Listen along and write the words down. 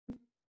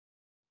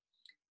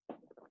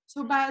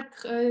But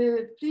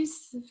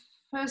please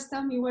first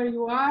tell me where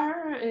you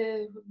are,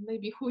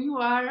 maybe who you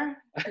are.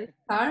 Let's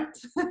start.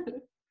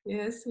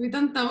 Yes, we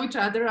don't know each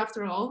other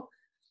after all.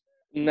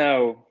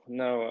 No,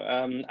 no.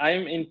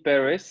 I'm in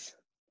Paris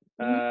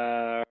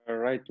Mhm.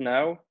 right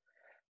now,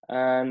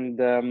 and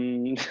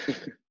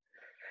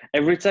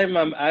every time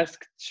I'm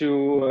asked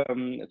to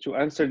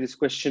answer this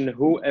question,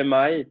 who am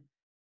I?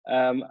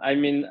 I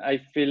mean, I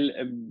feel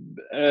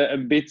a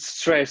bit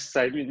stressed.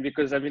 I mean,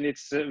 because I mean,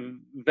 it's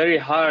very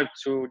hard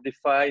to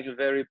define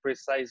very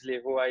precisely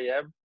who I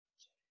am.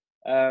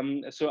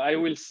 So I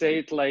will say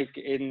it like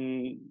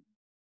in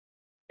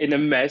a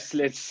mess,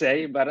 let's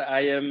say. But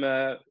I am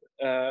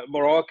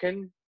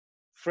Moroccan,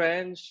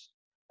 French,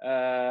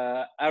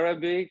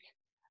 Arabic.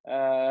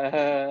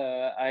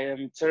 I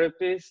am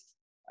therapist.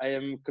 I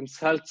am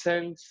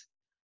consultant.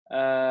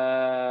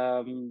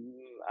 I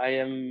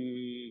am.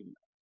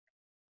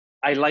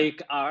 I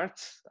like art.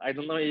 I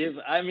don't know if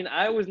I mean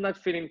I was not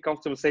feeling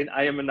comfortable saying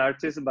I am an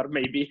artist, but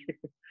maybe.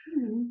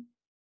 Mhm.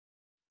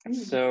 Mhm.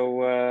 So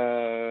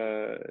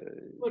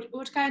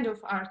What kind of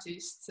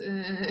artist,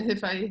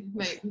 if I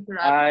may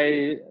interrupt?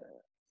 I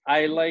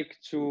I like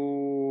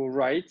to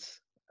write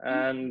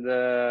and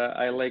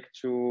I like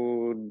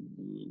to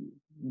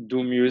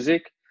do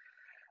music.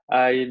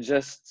 I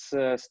just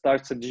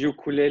started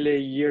ukulele a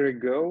year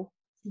ago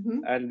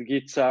Mhm. and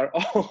guitar.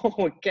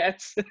 Oh,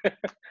 cats!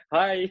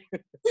 Hi.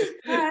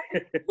 Hi,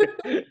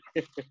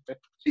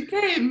 she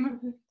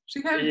came.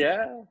 She had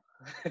Yeah.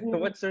 uh,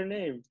 What's her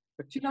name?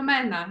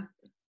 Philomena.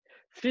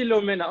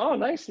 Philomena. Oh,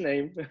 nice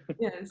name.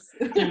 Yes.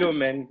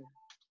 Philomen.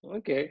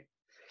 Okay.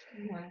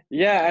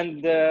 Yeah.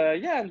 And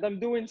I'm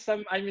doing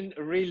some. I mean,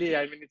 really,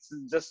 I mean, it's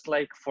just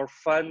like for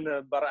fun,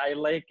 but I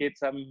like it.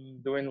 I'm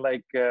doing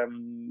like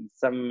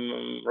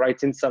some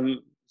writing some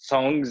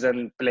songs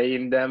and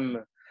playing them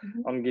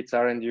Mhm. on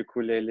guitar and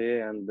ukulele,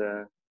 and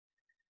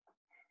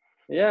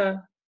yeah.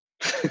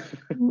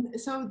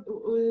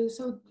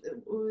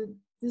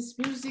 This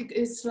music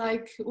is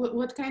like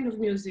what kind of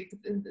music?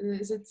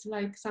 Is it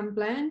like some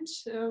blend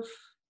of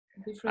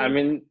I different?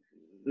 mean,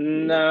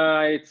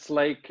 no, it's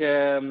like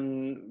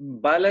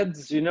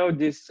ballads. You know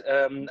this.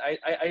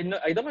 I know.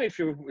 I don't know if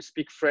you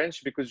speak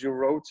French because you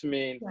wrote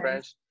me in Yes.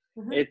 French.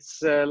 Uh-huh.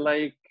 It's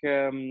like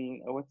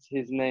what's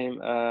his name?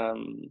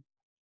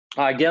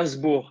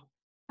 Gainsbourg.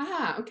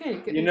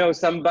 Okay. You know,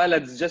 some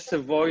ballads, just a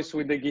voice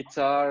with the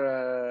guitar,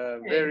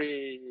 Okay.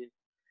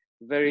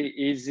 very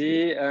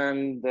easy,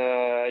 and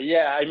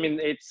yeah, I mean,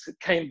 it's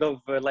kind of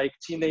like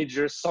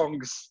teenager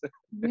songs.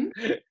 Mhm.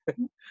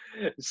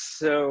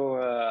 So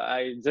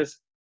I just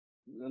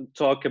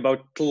talk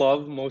about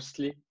love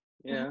mostly.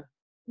 Uh-huh. Yeah.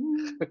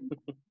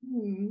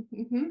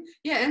 Mhm.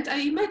 Yeah, and I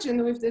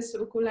imagine with this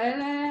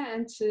ukulele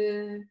and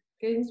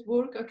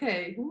Gainsbourg.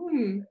 Okay.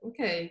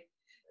 Okay.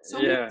 So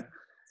Yeah.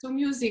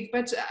 music,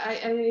 but I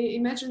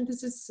imagine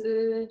this is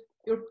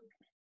your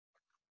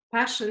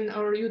passion,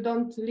 or you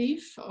don't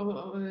live,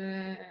 or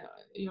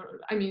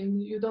I mean,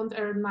 you don't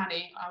earn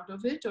money out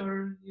of it,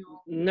 or you.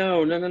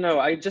 No.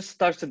 I just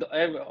started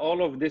all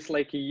of this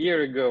like a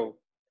year ago.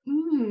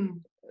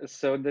 Mm,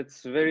 So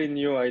that's very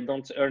new. I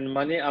don't earn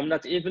money. I'm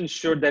not even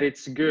sure that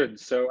it's good.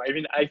 So I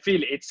mean, I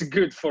feel it's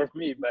good for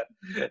me, but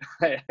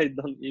I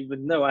don't even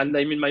know. And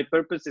I mean, my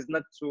purpose is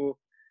not to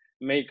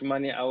make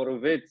money out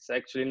of it.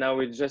 Actually, now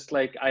it's just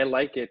like I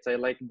like it. I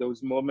like those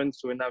moments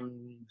when I'm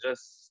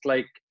just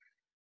like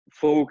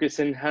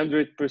focusing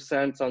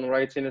 100% on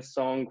writing a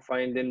song,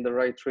 finding the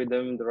right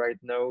rhythm, the right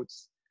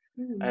notes,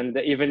 mm, and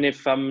even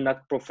if I'm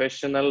not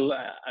professional,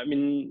 I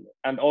mean,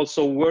 and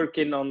also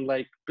working on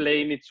like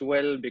playing it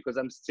well because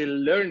I'm still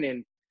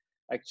learning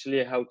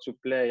actually how to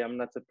play. I'm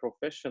not a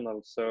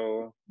professional,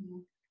 so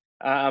mm,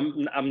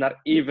 I'm not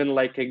even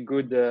like a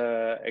good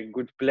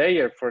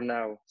player for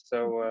now.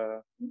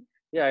 So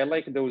yeah, I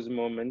like those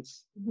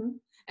moments. mhm.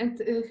 And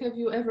have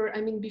you ever,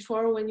 I mean,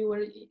 before, when you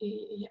were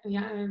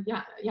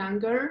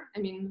younger, I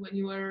mean, when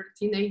you were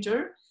teenager,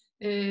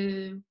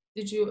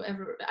 did you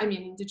ever, I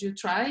mean, did you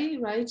try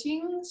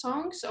writing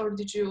songs, or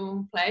did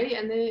you play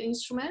any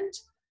instrument?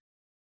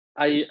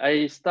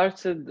 I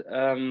started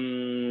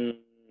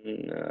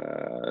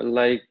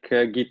like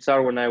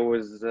guitar when I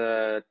was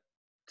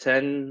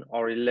 10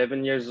 or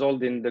 11 years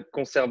old in the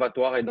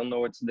conservatoire. I don't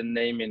know what's the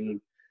name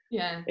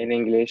Yeah, in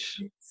English.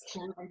 it's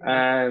cool, I don't know.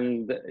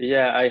 And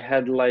yeah, I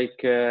had like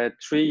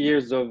 3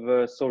 years of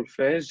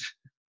solfège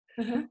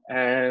Uh-huh,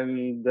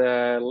 and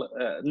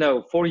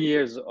no, 4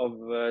 years of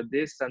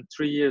this and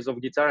 3 years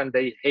of guitar, and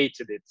they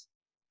hated it.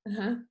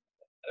 uh-huh.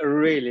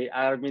 Really,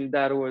 I mean,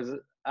 that was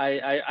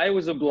I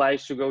was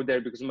obliged to go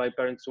there because my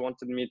parents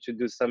wanted me to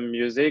do some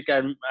music,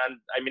 and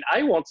I mean,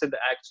 I wanted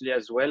actually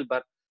as well,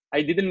 but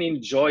I didn't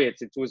enjoy it.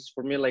 It was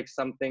for me like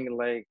something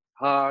like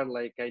hard,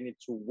 like I need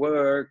to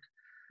work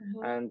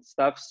Uh-huh. and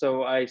stuff. So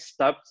I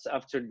stopped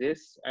after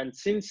this, and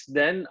since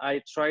then I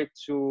tried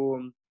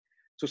to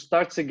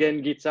start again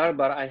guitar,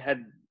 but I had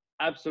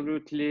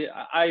absolutely,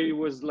 I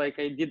was like,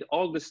 I did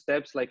all the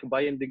steps, like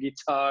buying the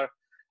guitar,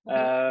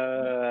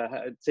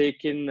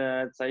 taking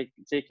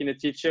a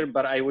teacher,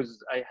 but I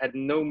had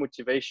no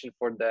motivation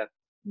for that.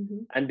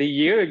 Mhm. And a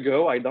year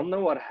ago, I don't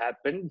know what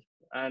happened,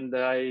 and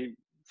I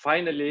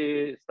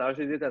finally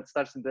started it and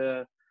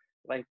started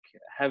like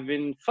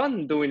having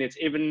fun doing it,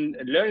 even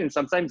learning.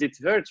 Sometimes it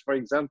hurts. For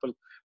example,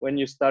 when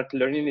you start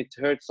learning, it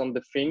hurts on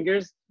the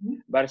fingers,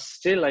 Mhm. but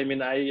still, I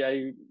mean,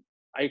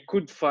 I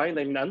could find,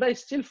 I mean, and I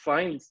still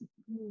find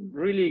Mm.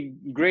 really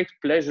great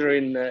pleasure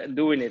in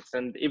doing it,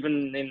 and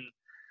even in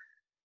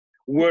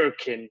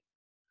working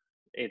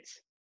it.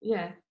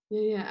 Yeah,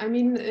 yeah, yeah. I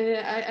mean,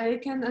 I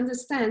can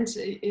understand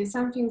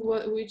something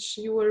which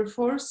you were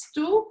forced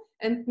to,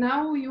 and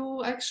now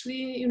you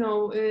actually, you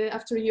know,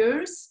 after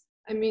years.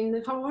 I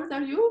mean, how old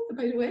are you,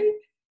 by the way?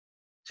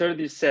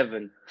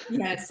 37.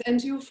 Yes,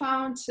 and you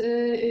found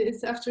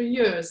it's after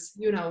years,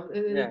 you know.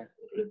 Yeah.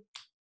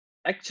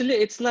 Actually,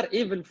 it's not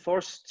even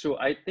forced to.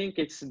 I think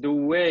it's the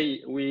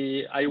way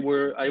I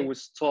Okay.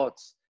 was taught.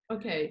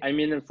 Okay. I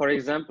mean, for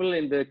example,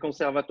 in the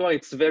conservatoire,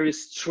 it's very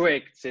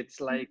strict. It's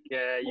like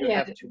you Yeah,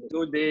 have to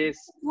do this.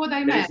 what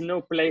I There meant. is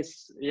no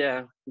place.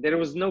 Yeah, there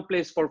was no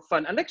place for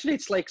fun. And actually,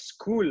 it's like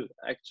school.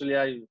 Actually,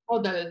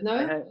 Model, I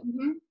no? have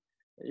Mm-hmm.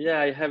 yeah,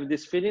 I have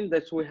this feeling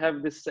that we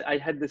have this. I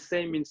had the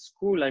same in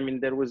school. I mean,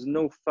 there was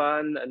no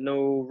fun,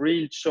 no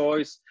real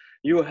choice.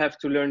 You have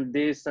to learn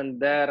this and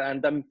that.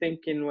 And I'm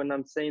thinking when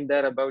I'm saying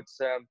that about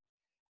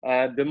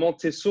the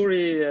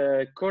Montessori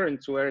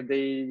current, where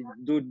they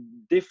do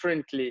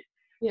differently.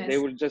 They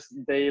Yes. will just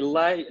they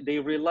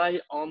rely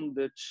on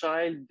the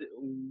child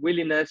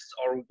willingness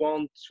or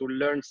want to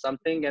learn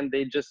something, and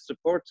they just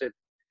support it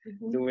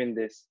Mm-hmm. doing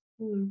this.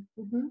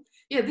 Mm-hmm.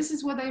 Yeah, this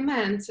is what I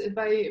meant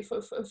by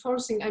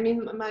forcing. I mean,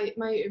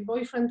 my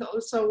boyfriend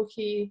also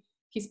he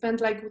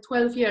spent like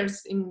 12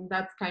 years in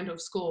that kind of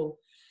school.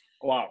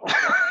 Wow.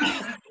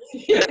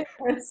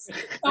 Yes.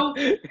 So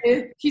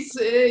he's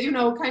you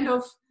know, kind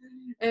of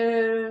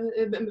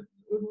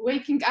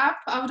waking up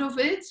out of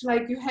it,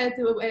 like you had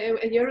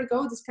a year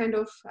ago. This kind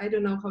of, I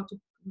don't know how to,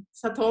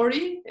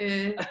 satori,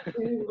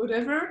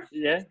 whatever.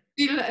 Yeah.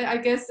 Still, I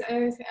guess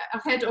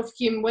ahead of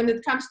him when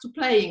it comes to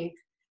playing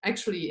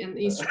actually an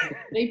instrument.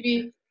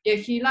 Maybe yeah,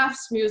 he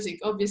loves music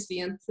obviously,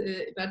 and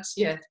but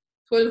yeah,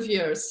 12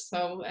 years.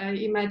 So I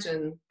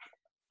imagine.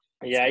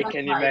 It's Yeah, I not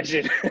can right.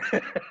 imagine.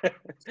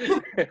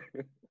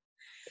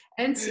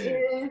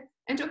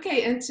 And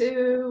okay, and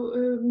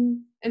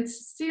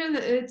still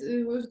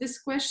with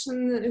this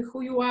question,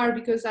 who you are,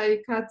 because I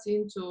cut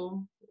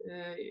into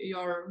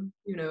your,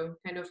 you know,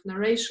 kind of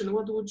narration.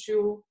 What would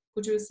you,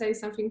 could you say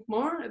something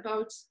more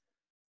about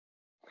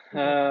uh,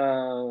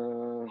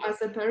 you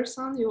as a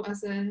person, you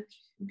as a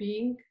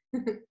being?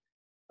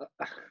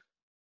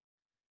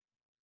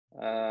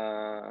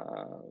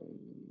 uh,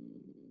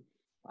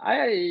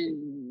 I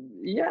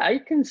yeah, I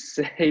can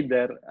say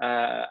that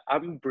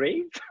I'm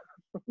brave.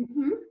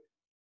 Mm-hmm.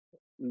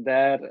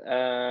 That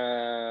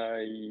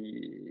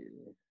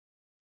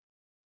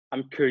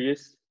I'm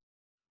curious.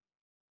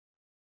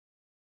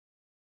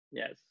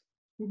 Yes,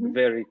 Mm-hmm.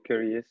 very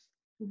curious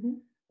Mm-hmm.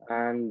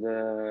 and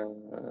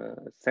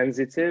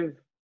sensitive.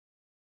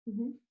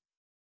 Mm-hmm.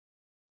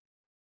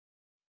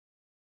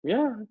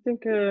 Yeah,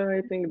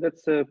 I think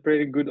that's a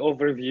pretty good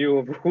overview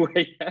of who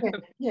I Yeah,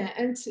 am. yeah,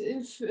 and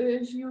if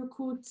you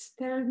could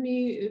tell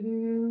me,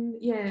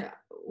 yeah,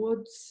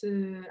 what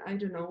I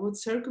don't know, what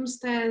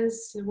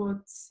circumstance,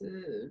 what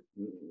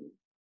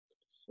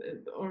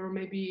or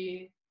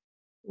maybe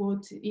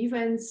what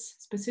events,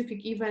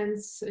 specific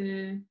events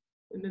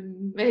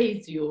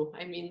made you,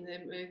 I mean,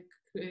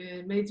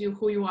 made you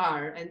who you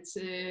are, and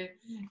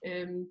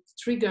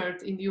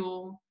triggered in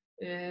you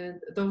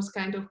those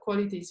kind of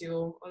qualities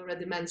you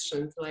already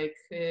mentioned, like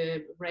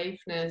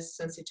braveness,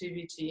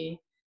 sensitivity.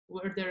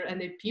 Were there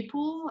any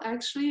people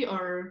actually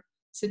or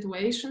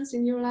situations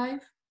in your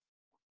life?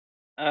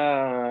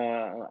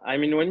 I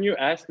mean, when you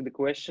ask the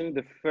question,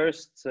 the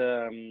first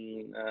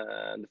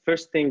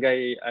thing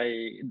I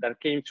that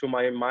came to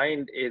my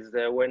mind is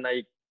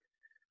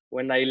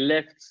when I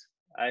left.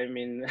 I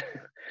mean,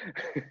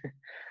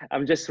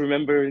 I'm just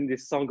remembering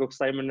this song of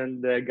Simon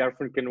and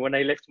Garfunkel. When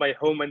I left my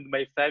home and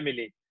my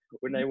family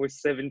when I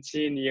was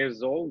 17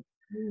 years old,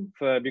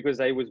 Mm. because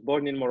I was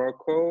born in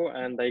Morocco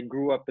and I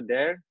grew up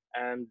there,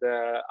 and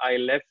I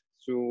left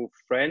to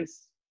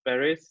France,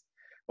 Paris,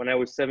 when I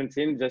was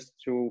 17, just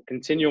to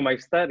continue my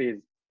studies.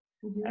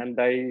 Mhm. And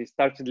I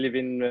started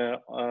living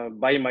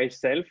by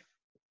myself,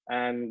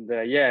 and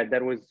yeah,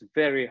 that was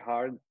very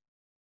hard,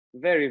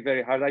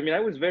 very hard. I mean, I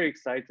was very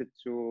excited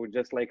to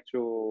just like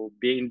to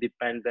be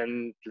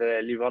independent,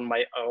 live on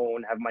my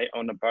own, have my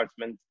own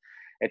apartment,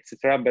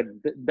 etc. But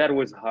that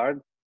was hard.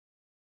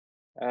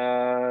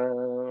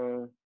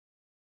 uh,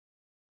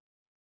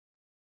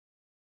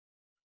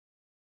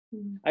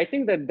 Mm. I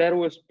think that that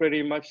was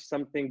pretty much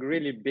something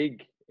really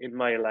big in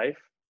my life.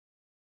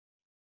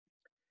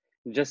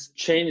 Just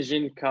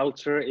changing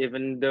culture,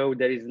 even though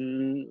there is,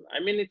 I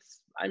mean,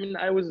 I mean,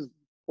 I was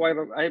quite,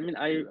 I mean,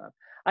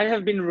 I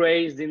have been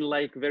raised in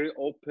like very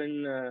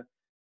open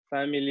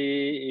family,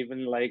 even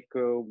like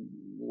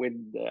with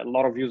a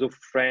lot of use of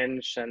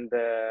French, and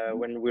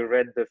when we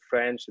read the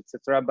French,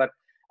 etc. But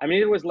I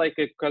mean, it was like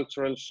a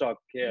cultural shock.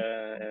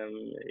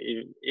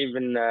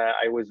 Even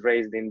I was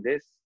raised in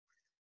this,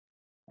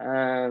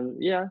 and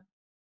yeah.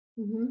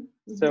 Mm-hmm.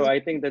 So Mm-hmm. I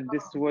think that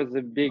this was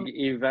a big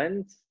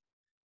event.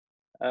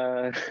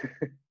 Uh,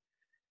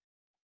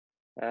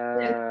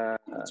 Yeah,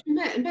 uh,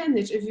 to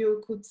manage, if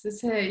you could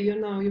say, you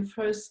know, your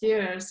first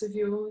years, if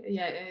you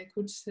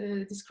could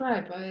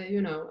describe,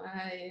 you know,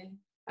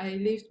 I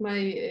lived my,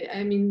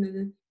 I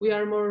mean, we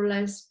are more or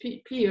less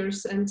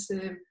peers, and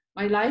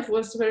my life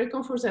was very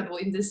comfortable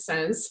in this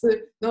sense,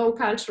 no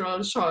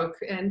cultural shock,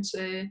 and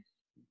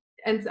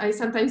I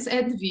sometimes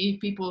envy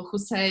people who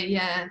say,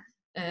 yeah,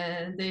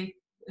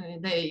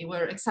 they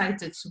were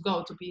excited to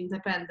go to be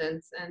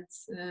independent,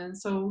 and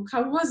so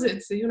how was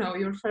it, you know,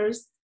 your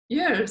first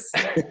years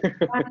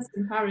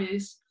in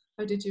Paris?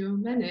 How did you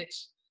manage?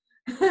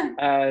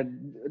 uh,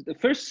 the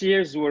first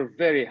years were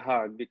very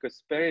hard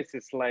because Paris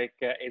is like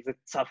is a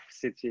tough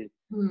city.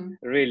 Hmm.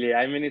 Really,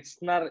 I mean, it's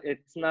not.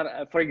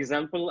 For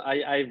example,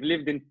 I've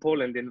lived in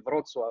Poland in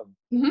Wrocław,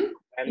 Mm-hmm.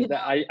 and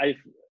Yeah.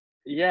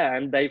 yeah,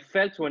 and I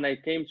felt when I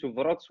came to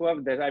Wrocław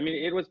that, I mean,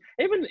 it was,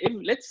 even if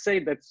let's say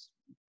that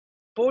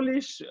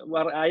Polish,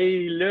 what I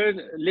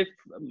learned, live,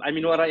 I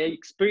mean, what I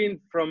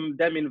experienced from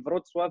them in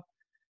Wrocław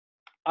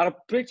are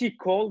pretty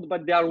cold,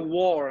 but they are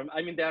warm.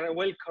 I mean, they are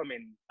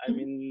welcoming. I Mm-hmm.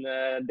 mean,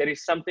 there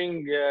is something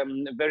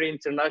very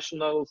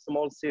international,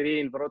 small city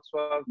in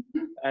Wrocław,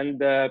 and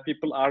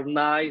people are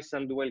nice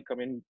and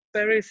welcoming.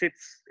 Paris,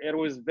 it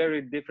was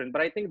very different,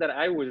 but I think that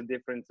I was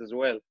different as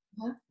well.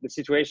 Uh-huh. The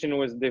situation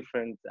was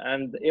different,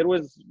 and it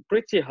was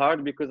pretty hard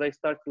because I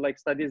started like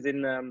studies in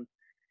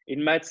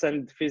maths and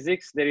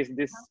physics. There is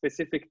this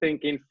specific thing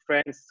in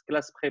France,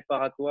 classe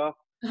préparatoire,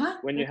 Uh-huh.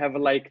 when you have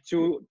like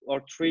 2 or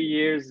 3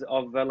 years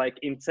of like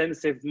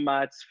intensive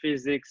maths,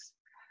 physics,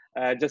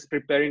 just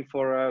preparing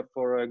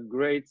for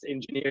great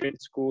engineering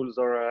schools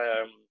or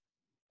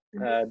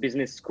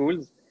business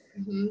schools.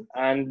 Mm-hmm.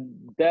 And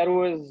that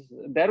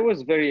was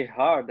very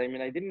hard. I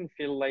mean, I didn't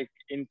feel like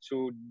into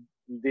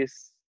these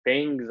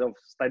things of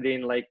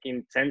studying like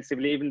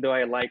intensively, even though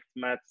I liked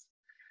maths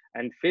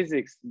and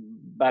physics.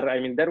 But I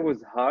mean, that was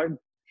hard.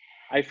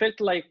 I felt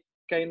like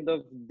kind of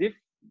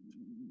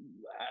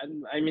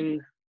I mean,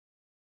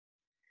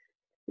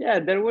 yeah,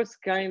 there was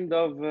kind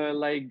of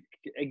like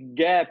a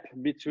gap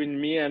between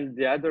me and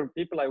the other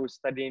people I was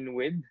studying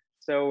with.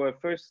 So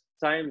first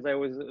times I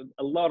was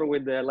a lot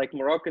with like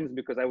Moroccans,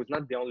 because I was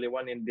not the only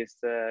one in this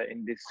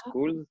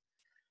school,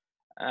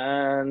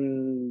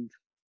 and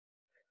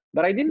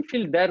but I didn't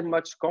feel that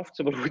much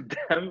comfortable with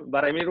them.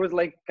 But I mean, it was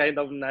like kind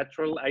of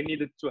natural. I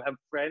needed to have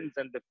friends,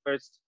 and the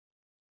first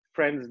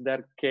friends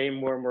that came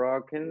were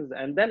Moroccans,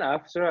 and then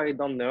after, I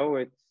don't know,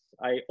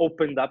 I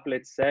opened up,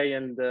 let's say,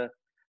 and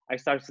I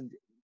started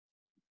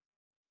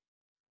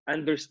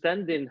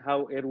understanding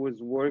how it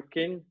was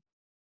working.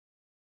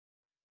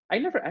 I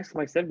never asked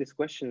myself these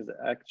questions,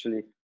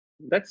 actually.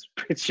 That's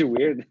pretty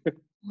weird.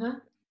 Uh-huh.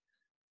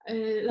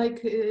 Like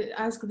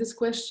ask this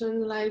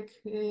question, like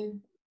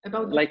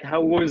about the. Like,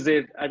 how was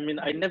it? I mean,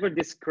 I never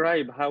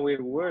describe how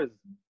it was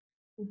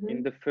Mm-hmm.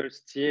 in the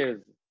first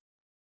years.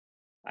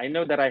 I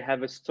know that I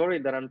have a story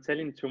that I'm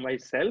telling to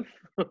myself,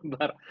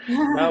 but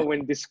now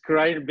when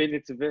describing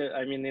it,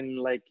 I mean,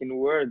 in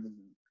words,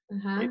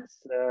 Uh-huh. it's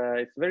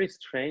very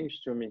strange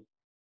to me.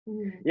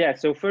 Mm-hmm. Yeah,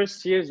 so first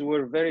years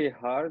were very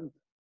hard,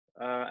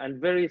 and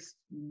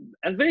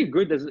very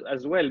good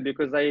as well,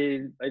 because I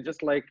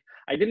just like,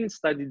 I didn't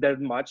study that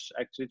much,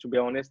 actually, to be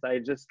honest. I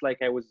just like,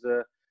 I was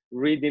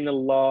reading a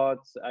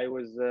lot. I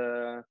was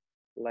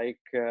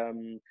like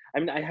I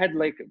mean,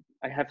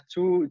 I have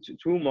two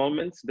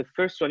moments. The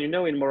first one,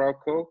 in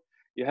Morocco,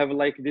 you have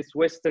like this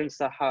Western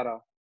Sahara,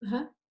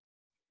 Uh-huh.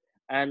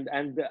 and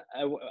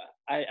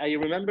I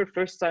remember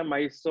first time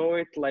I saw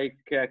it like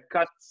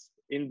cuts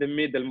in the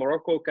middle.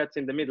 Morocco cuts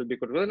in the middle,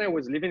 because when I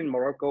was living in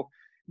Morocco,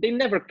 they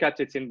never cut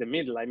it in the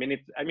middle. I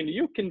mean,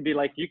 you can be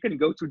like, you can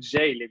go to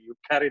jail if you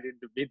cut it in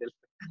the middle.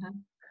 Uh-huh.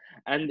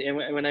 And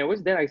when I was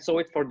there, I saw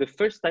it for the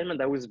first time, and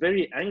I was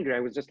very angry.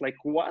 I was just like,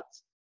 what?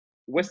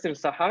 Western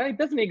Sahara? It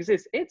doesn't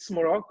exist. It's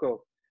Morocco.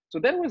 So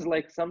that was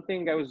like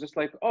something, I was just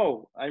like, oh,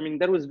 I mean,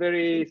 that was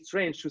very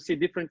strange to see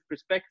different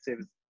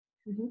perspectives.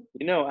 Mm-hmm.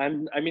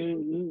 And I mean,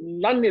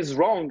 none is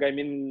wrong. I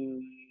mean,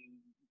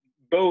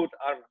 both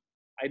are,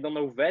 I don't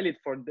know, valid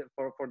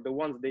for the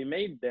ones they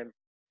made them.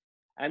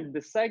 And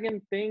the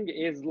second thing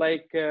is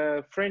like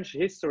French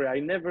history. I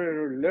never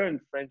learned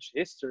French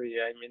history.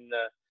 I mean,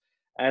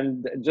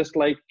 and just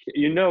like,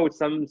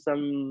 some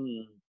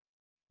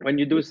when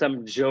you do some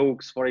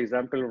jokes, for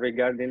example,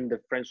 regarding the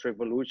French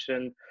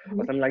Revolution or Mm-hmm.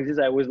 something like this,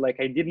 I was like,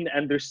 I didn't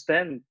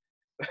understand.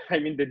 I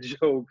mean, the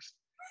jokes.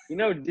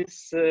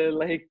 This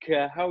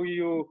how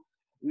you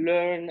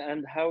learn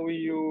and how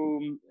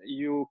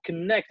you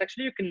connect.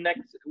 Actually,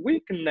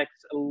 we connect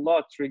a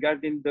lot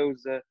regarding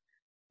those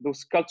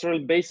cultural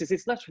bases.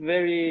 It's not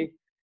very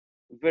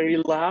very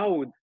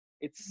loud.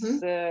 It's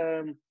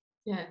Mm-hmm.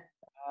 Yeah.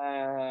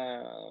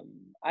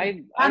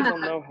 I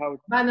don't know how.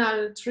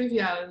 Banal,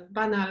 trivial,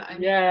 banal. I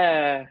mean.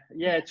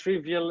 Yeah,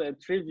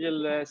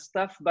 trivial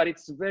stuff, but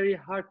it's very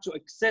hard to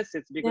access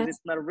it because Yes.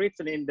 it's not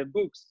written in the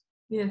books.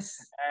 Yes.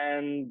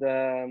 And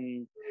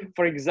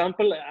for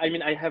example, I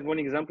mean, I have one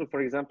example.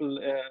 For example,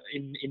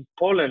 in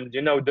Poland,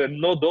 you know, the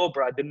no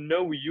dobra, the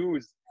no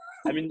use.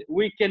 I mean,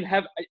 we can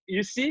have,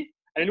 you see,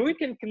 and we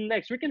can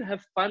connect, we can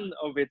have fun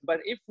of it. But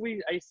if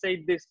I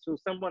say this to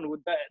someone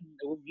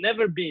who've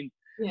never been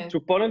to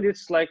Poland,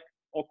 it's like,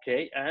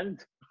 okay, and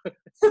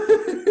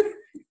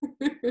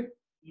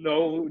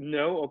no,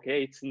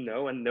 okay, it's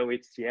no, and no,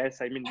 it's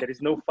yes. I mean, there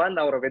is no fun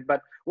out of it.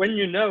 But when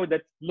you know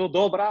that no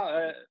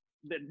dobra,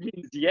 that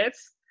means yes,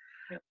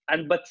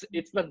 but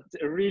it's not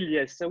real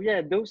yes. So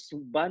yeah, those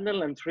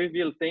banal and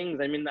trivial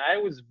things. I mean,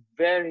 that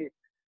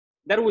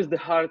was the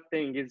hard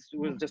thing. It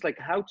was just like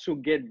how to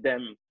get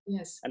them,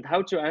 and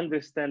how to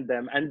understand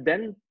them. And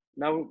then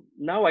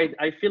now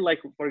I feel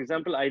like, for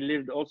example, I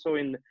lived also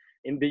in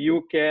the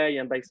UK,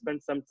 and I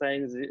spent some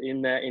time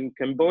in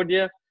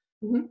Cambodia.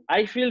 Mm-hmm.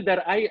 I feel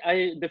that I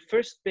the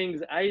first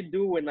things I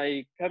do when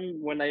I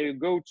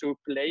go to a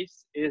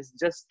place is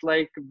just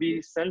like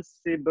be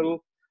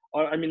sensible,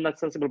 or I mean not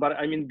sensible, but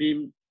I mean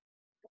be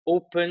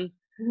open,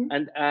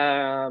 and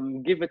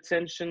give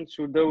attention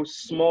to those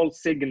small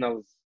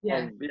signals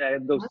of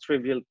those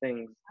trivial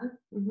things.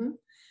 Mm-hmm.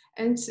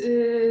 And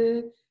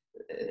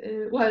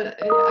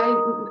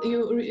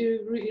you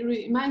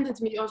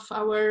reminded me of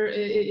our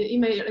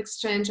email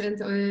exchange, and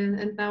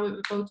now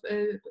about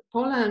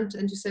Poland,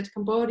 and you said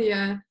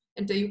Cambodia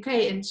and the UK,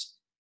 and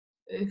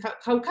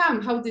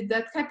how did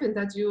that happen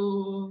that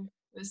you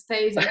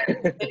stayed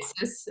in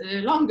places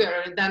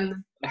longer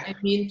than, I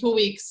mean, 2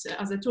 weeks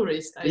as a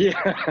tourist?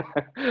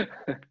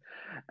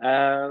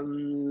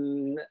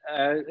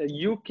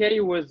 UK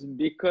was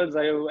because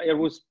it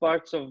was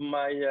part of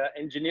my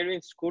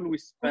engineering school. We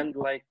spent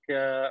like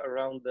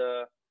around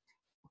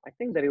I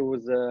think that it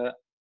was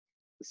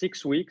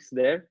 6 weeks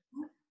there.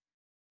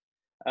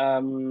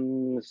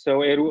 So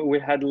we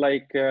had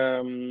like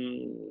I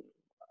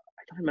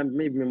don't remember,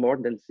 maybe more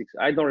than 6.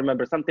 I don't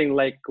remember, something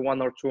like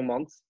 1 or 2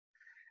 months.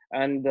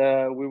 And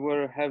we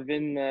were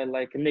having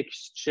like an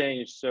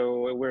exchange.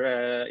 So we're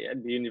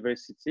at the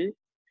university.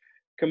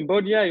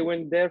 Cambodia, I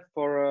went there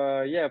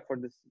for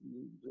this.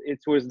 It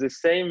was the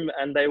same,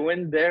 and I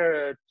went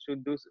there to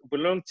do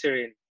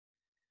volunteering.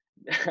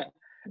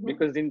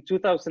 Because in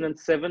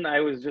 2007, I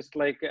was just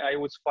like, I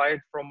was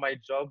fired from my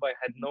job. I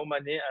had no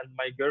money, and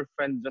my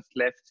girlfriend just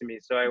left me.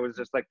 So I was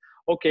just like,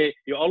 okay,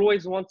 you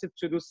always wanted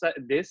to do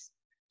this,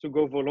 to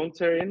go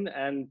volunteering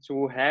and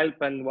to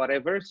help and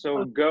whatever.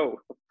 So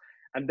go.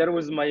 And that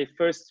was my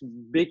first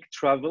big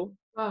travel.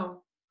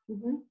 Wow.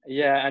 Mm-hmm.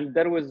 Yeah, and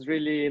that was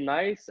really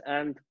nice.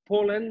 And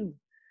Poland,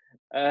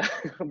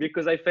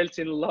 because I felt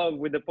in love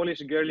with a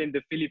Polish girl in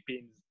the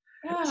Philippines.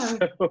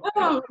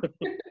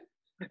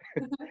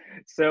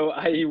 So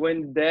I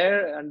went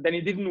there, and then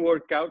it didn't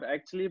work out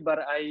actually, but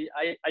I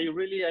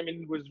really, I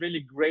mean, it was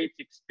really great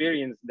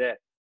experience there.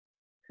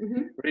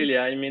 Mm-hmm. Really,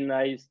 I mean,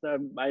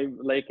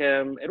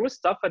 it was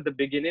tough at the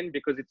beginning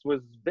because it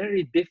was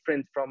very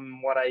different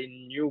from what I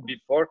knew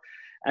before,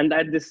 and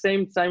at the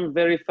same time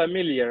very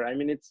familiar. I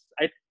mean,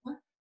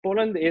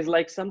 Poland is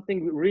like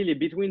something really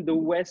between the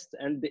West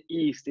and the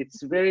East.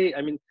 It's very,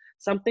 I mean,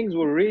 some things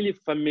were really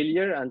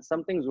familiar, and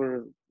some things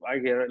were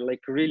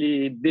like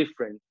really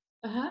different.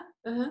 Yeah,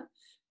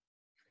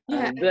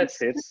 and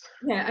that's it.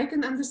 Yeah, I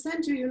can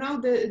understand you. You know,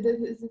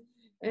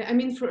 I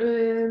mean,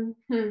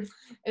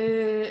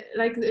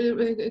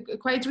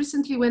 quite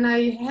recently when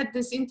I had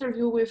this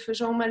interview with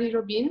Jean-Marie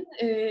Robin,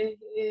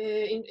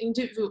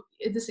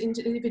 this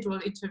individual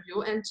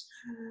interview,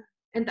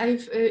 and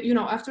I've, you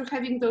know, after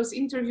having those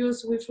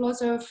interviews with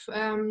lots of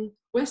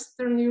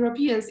Western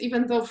Europeans,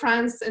 even though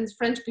France and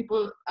French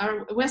people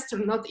are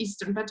Western, not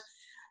Eastern, but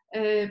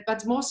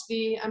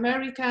mostly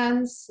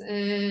Americans,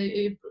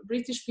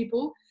 British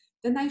people,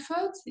 then I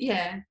felt,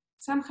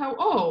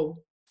 somehow,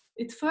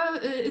 it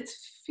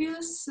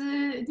feels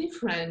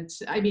different.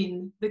 I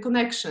mean, the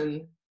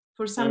connection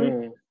for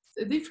some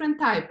different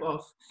type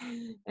of,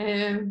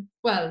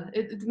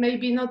 it may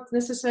be not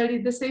necessarily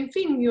the same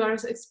thing you are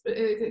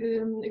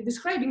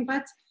describing,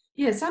 but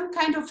some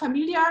kind of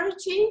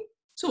familiarity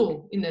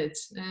too in it.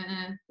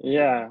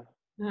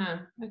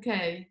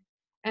 Okay.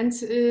 And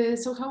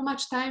so how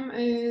much time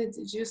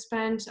did you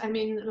spend, I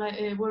mean,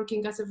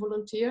 working as a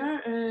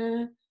volunteer?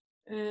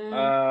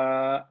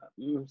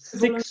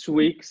 6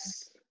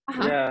 weeks.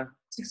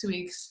 6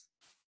 weeks.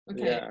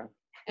 Okay. Yeah.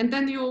 And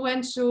then you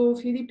went to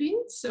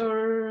Philippines,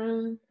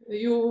 or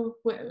you?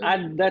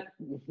 At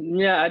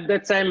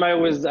that time I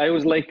was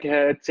like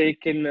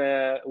taking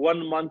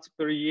 1 month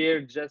per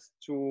year just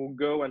to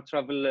go and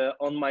travel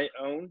on my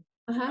own.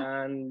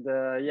 And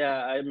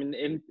I mean,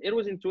 it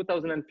was in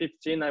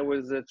 2015. I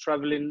was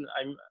traveling.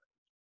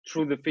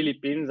 Through the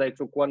Philippines. I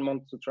took 1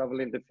 month to travel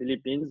in the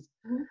Philippines,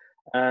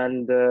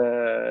 and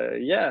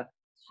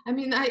I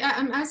mean,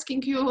 I'm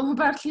asking you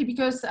partly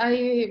because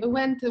I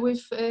went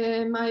with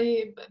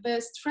my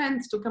best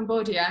friend to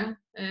Cambodia.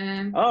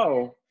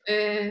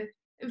 Yeah,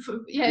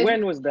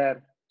 When was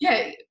that?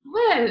 yeah,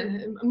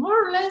 well,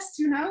 more or less,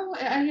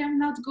 I am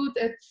not good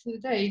at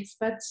dates,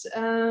 but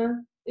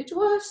it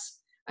was,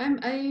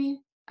 I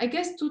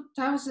guess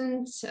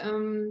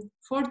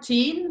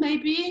 2014,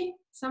 maybe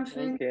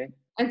something. Okay.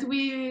 And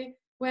we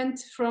went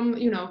from,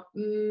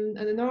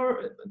 the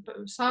north,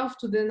 south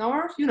to the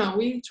north.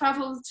 We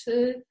traveled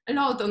a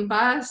lot on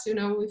bus,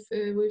 with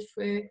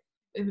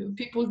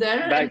people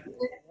there, Back.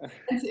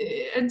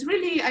 and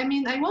really, I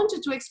mean, I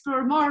wanted to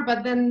explore more,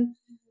 but then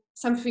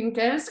something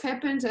else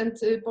happened and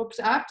popped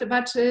up.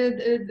 But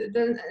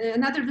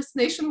another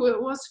destination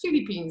was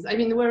Philippines. I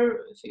mean,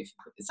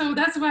 so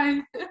that's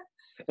why.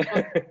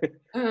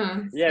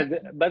 Yeah,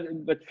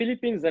 but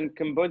Philippines and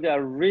Cambodia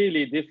are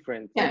really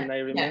different. I Yeah, mean, I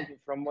yeah, remember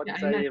from what yeah,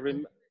 I I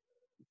imagine.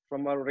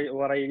 from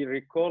what I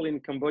recall in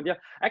Cambodia.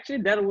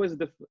 Actually, that was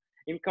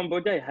in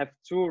Cambodia. I have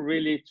two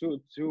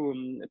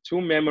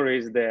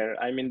memories there.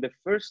 I mean, the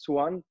first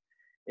one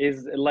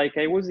is like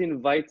I was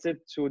invited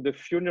to the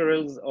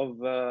funerals of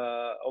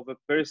a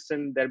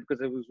person there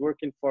because I was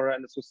working for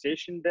an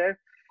association there,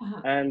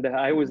 Uh-huh. and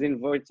I was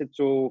invited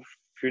to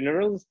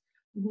funerals.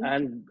 Mhm.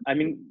 And I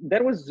mean,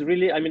 that was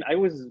really, I mean, I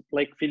was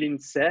like feeling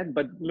sad,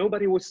 but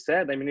nobody was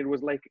sad. I mean, it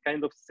was like a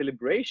kind of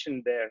celebration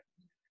there.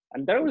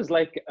 And that was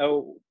like, oh,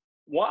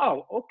 wow,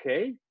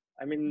 okay.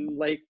 I mean,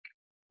 like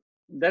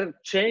that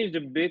changed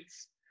a bit,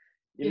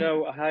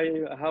 Yeah.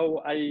 how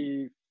I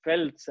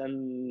felt and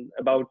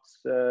about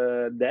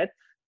that.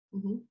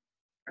 Mhm.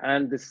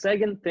 And the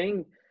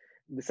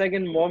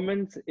second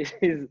moment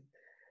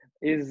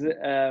is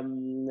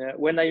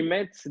when I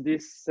met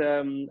this.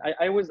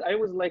 I was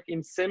like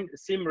in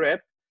sim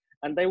rep,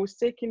 and I was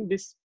taking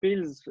these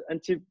pills,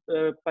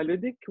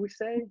 antipallidic, we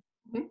say,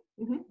 Mhm.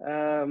 Mhm.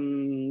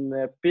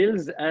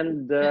 pills, and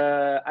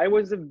Yeah. I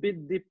was a bit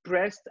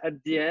depressed at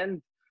the end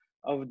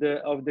of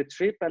the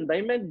trip, and I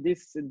met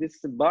this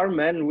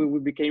barman. We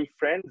became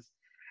friends,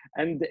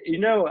 and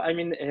I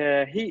mean,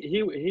 he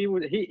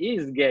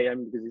is gay. I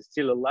mean, because he's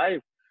still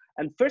alive.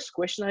 And first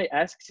question I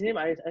asked him,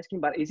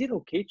 but is it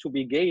okay to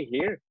be gay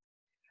here?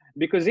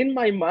 Because in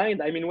my mind,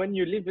 I mean, when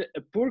you live in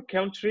a poor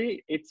country,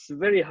 it's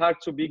very hard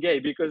to be gay.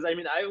 Because I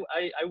mean,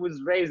 I was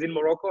raised in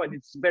Morocco, and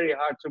it's very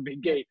hard to be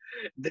Yeah. gay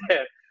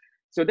there.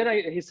 So then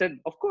he said,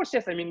 of course,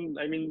 yes. I mean,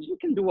 you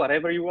can do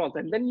whatever you want.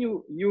 And then you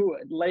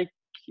like,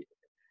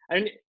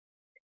 and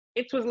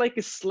it was like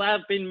a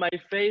slap in my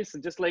face,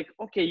 just like,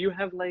 okay, you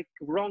have like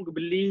wrong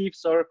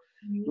beliefs, or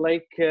Mhm.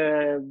 like,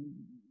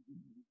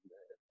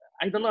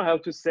 I don't know how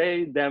to say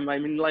them. I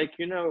mean, like,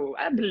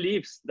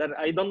 beliefs that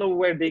I don't know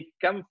where they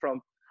come from.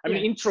 I Yeah.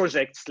 mean,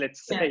 introjects,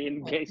 let's Yeah. say in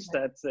Yeah.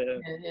 Gestalt. Yeah.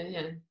 Yeah.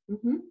 Yeah.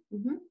 Mhm.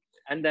 Mhm.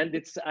 And then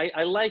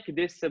I like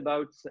this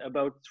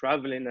about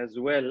traveling as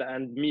well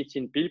and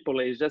meeting people.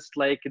 It's just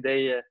like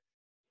they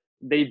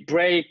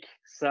break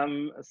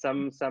some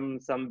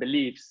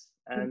beliefs.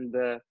 And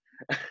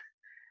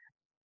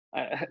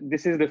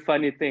this is the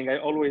funny thing. I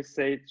always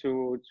say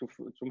to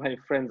my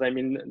friends. I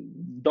mean,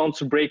 don't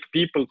break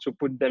people to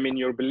put them in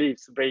your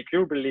beliefs. Break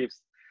your beliefs,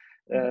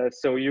 Mhm.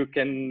 so you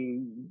can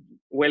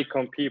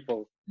welcome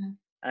people. Yeah.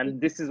 And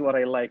this is what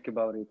I like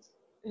about it.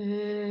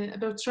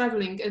 About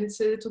traveling and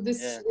to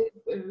this Yeah,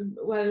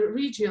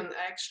 region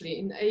actually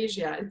in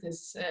Asia. It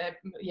is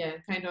yeah,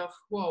 kind of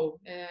wow,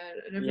 yeah,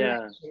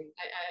 revelation.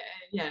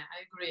 Yeah, I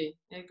agree.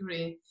 I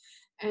agree.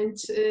 And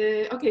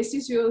okay,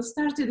 since you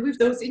started with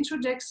those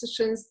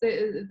introductions,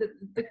 the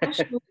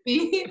question would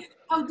be,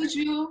 how did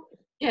you,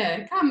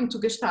 yeah, come to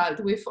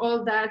Gestalt with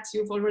all that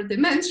you've already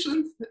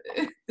mentioned?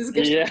 This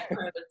Gestalt yeah.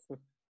 world.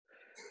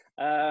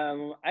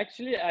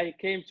 Actually, I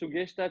came to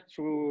Gestalt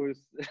through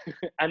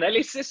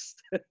analysis.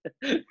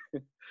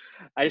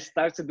 I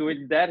started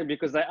with that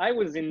because I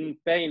was in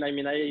pain. I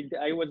mean, I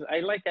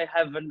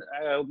have an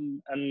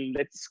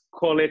let's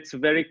call it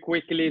very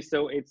quickly.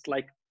 So it's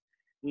like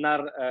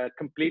not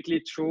completely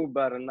true,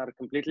 but not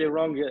completely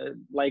wrong.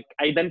 Like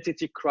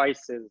identity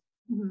crisis.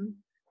 Mhm.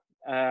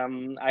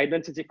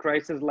 Identity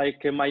crisis,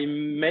 like my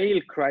male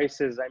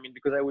crisis. I mean,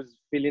 because I was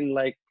feeling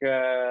like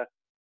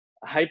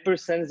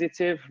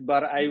hypersensitive,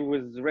 but I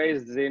was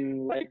raised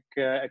in like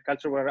a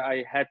culture where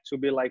I had to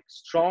be like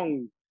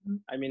strong.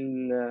 I mean,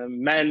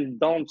 men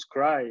don't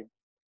cry.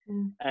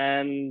 Mhm.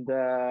 And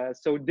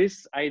so this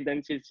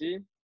identity,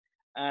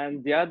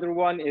 and the other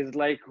one is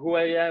like who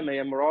I am. I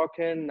am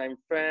Moroccan, I'm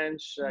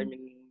French, I Mhm.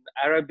 mean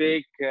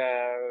Arabic,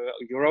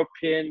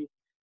 European,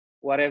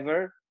 whatever.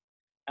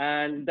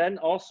 And then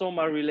also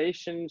my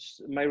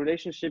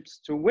relationships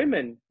to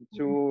women,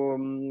 to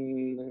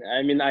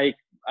I mean, I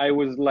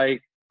was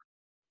like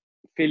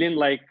feeling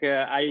like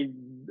I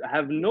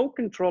have no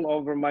control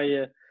over my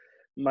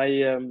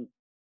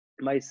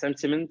my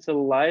sentimental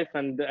life.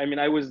 And I mean,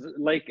 I was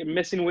like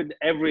messing with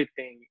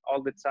everything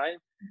all the time.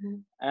 Mhm.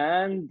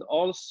 And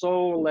also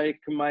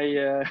like my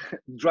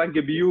drug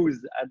abuse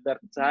at that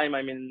time.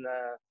 I mean,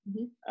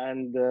 Mhm.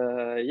 and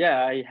yeah,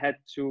 I had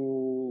to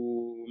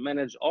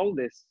manage all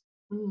this.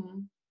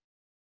 Mhm.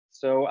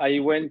 So I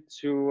went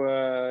to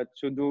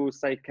do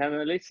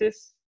psychoanalysis,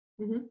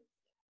 Mhm.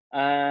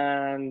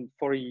 and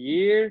for a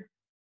year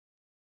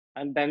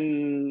and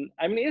then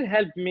I mean it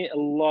helped me a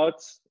lot.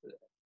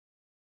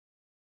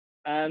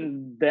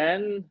 And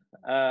then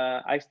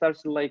I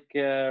started like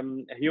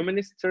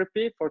humanist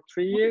therapy for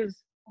 3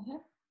 years. Uh-huh.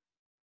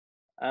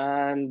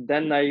 And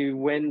then I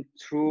went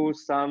through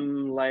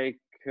some like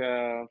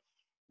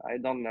I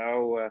don't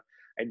know.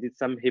 I did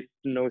some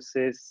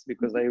hypnosis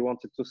because I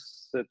wanted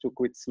to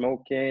quit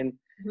smoking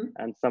Mhm.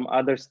 and some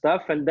other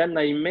stuff. And then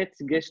I met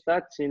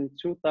Gestalt in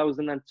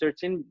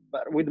 2013,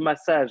 but with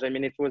massage. I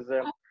mean, it was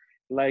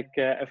like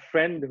a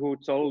friend who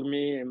told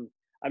me.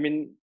 I mean,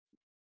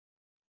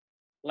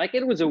 like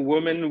it was a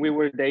woman we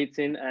were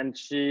dating, and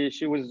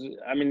she was.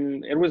 I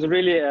mean, it was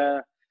really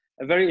a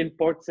very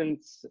important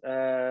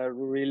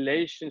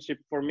relationship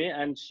for me.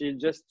 And she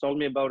just told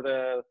me about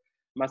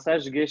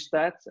massage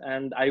Gestalt,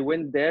 and I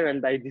went there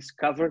and I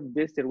discovered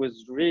this. It was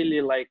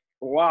really like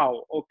wow,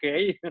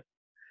 okay.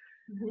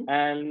 Mhm.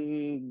 And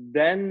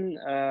then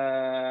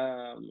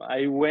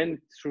I went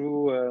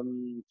through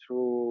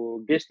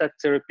Gestalt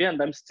therapy, and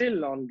I'm still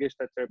on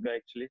Gestalt therapy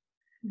actually.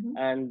 Mhm.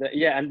 And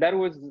yeah, and that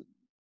was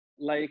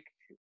like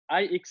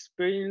I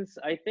experienced.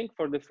 I think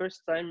for the first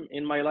time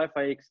in my life,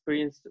 I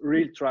experienced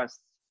real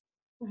trust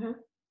Uh-huh.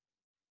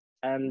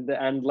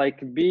 and like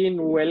being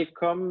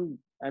welcome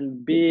and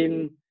being.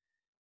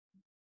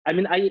 I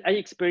mean, I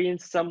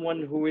experienced someone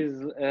who is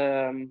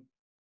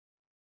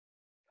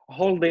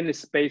holding a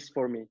space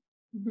for me.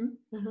 Mhm.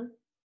 Uh-huh.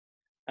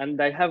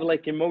 And I have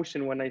like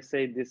emotion when I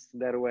say this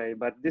that way,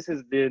 but this is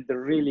the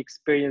real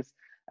experience,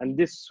 and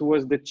this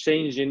was the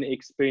change in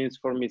experience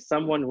for me.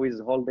 Someone who is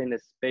holding a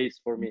space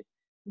for me.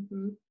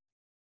 Mhm.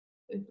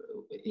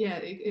 Yeah,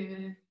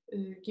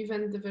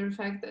 given the very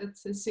fact that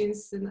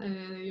since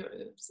you're,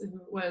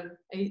 well,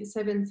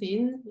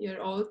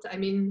 17-year-old, I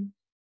mean,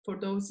 for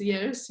those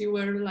years you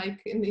were like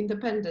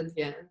independent,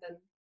 yeah, and then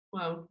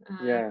wow.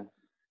 Yeah,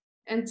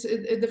 And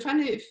the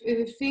funny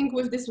thing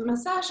with this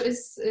massage is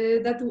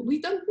that we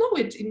don't know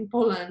it in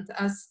Poland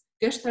as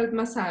Gestalt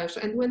massage.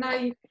 And when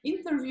I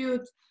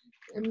interviewed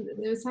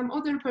some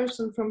other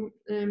person from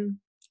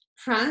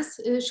France,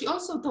 she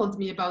also told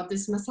me about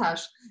this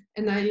massage,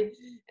 and I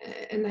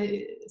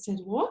said,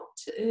 "What?"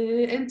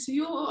 And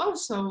you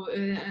also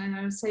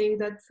are saying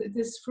that it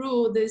is through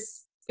this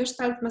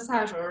Gestalt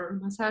massage or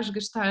massage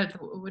Gestalt,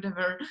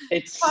 whatever.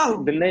 it's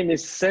Wow. the name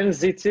is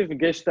sensitive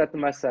Gestalt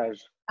massage.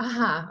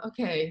 Aha.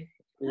 Okay.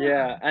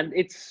 Yeah, and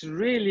it's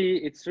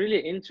really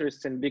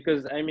interesting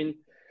because I mean,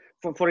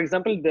 for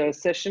example, the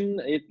session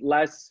it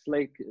lasts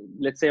like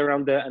let's say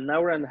around an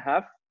hour and a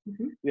half.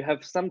 Mhm. You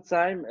have some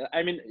time.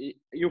 I mean,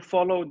 you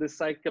follow the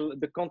cycle,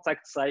 the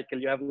contact cycle.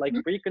 You have like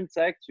Mhm.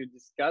 pre-contact. You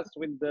discuss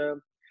with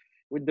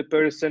the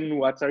person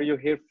what are you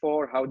here for,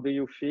 how do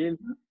you feel,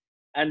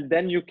 and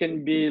then you can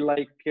be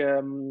like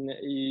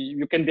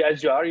you can be as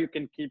you are, you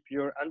can keep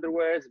your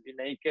underwears, be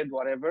naked,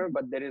 whatever,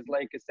 but there is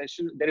like a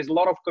session, there is a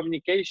lot of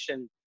communication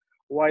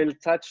while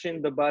touching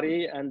the body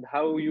and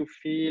how you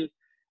feel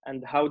and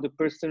how the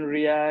person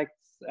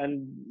reacts. And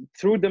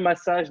through the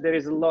massage there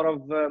is a lot of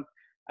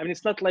I mean,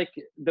 it's not like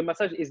the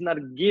massage is not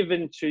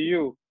given to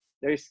you.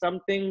 There is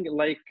something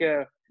like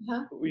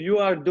Uh-huh. you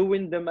are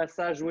doing the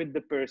massage with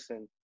the person.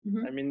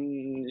 Mhm. I mean,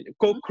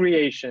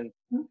 co-creation,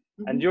 Mhm.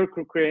 and Mhm. you're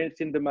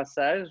creating the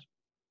massage,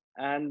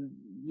 and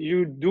you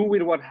do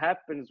with what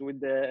happens with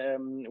the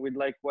with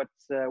like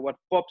what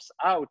pops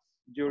out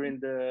during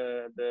the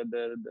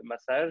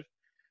massage.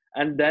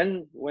 And then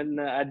when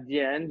at the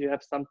end you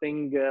have something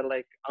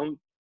like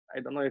I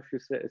don't know if you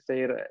say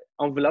it,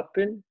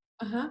 enveloping,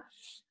 Uh-huh.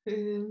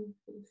 Um,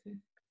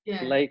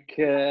 yeah.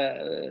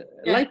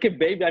 Yeah. like a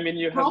baby. I mean,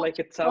 you have Rock, like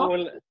a rock.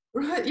 towel.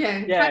 Right. Yeah.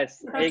 Yes,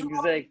 That rock.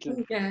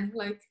 exactly. Yeah.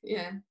 Like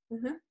yeah.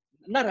 Uh-huh.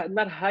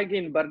 Not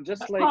hugging, but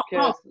just Rock, like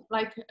rock.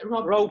 Like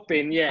rope.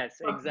 roping. Yes,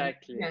 Roping.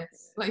 exactly, Yes.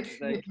 Like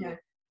exactly. yeah.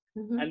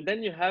 Mm-hmm. And then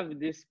you have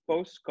this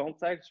post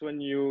contacts when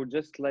you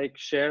just like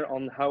share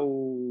on how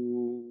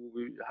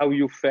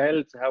you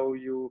felt, how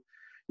you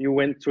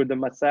went through the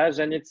massage.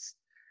 And it's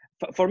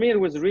for me it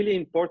was really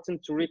important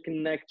to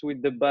reconnect with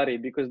the body,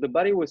 because the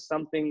body was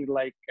something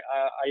like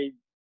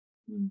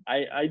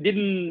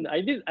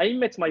I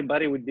met my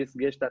body with this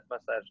Gestalt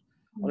massage,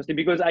 honestly,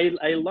 because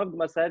I loved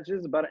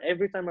massages, but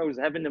every time I was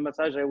having a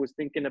massage, I was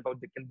thinking about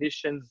the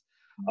conditions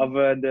of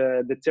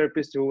the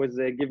therapist who was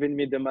giving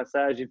me the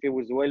massage, if he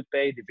was well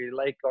paid, if he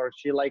liked or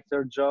she liked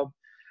her job,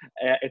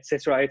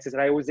 etc.,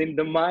 etc. I was in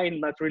the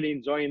mind, not really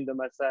enjoying the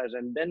massage,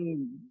 and then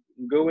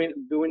going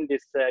doing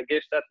this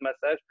Gestalt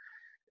massage.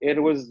 It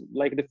was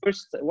like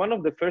one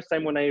of the first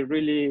time when I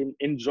really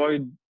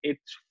enjoyed it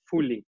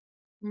fully.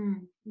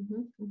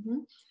 Mm-hmm. Mm-hmm.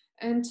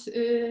 And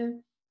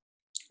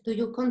do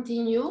you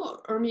continue?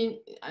 Or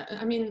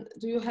I mean,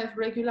 do you have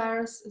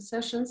regular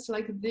sessions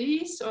like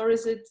these, or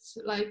is it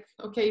like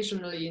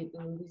occasionally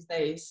in these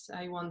days?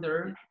 I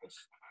wonder.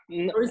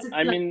 Or is it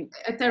I like mean,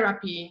 a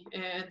therapy?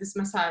 This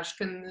massage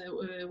can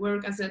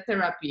work as a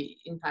therapy,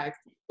 in fact,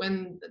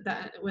 when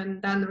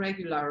done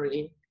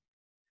regularly.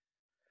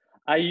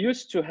 I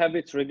used to have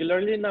it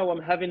regularly. Now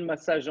I'm having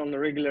massage on a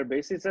regular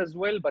basis as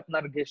well, but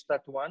not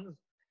Gestalt ones.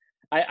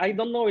 I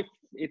don't know if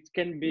it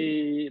can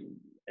be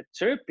a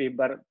therapy,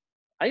 but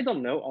I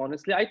don't know,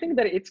 honestly. I think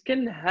that it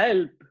can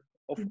help,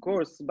 of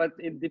course, but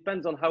it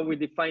depends on how we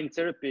define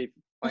therapy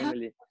Uh-huh.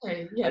 finally Okay,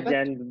 yeah, at the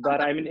but end. But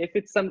I mean, if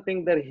it's something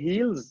that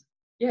heals,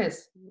 yes.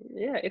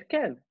 yeah, it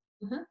can.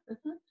 Uh-huh,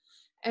 uh-huh.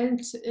 And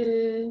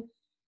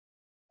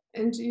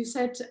and you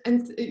said,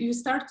 and you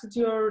started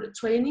your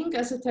training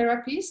as a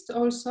therapist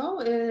also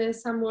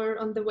somewhere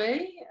on the way,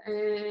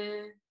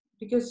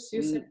 because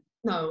you said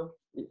Mm, no.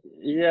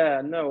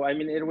 yeah, no, I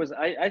mean,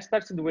 I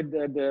started with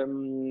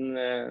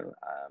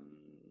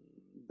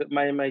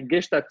my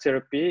Gestalt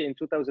therapy in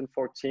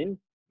 2014.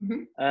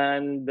 Mm-hmm.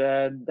 And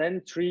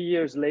then 3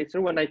 years later,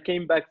 when I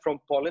came back from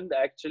Poland,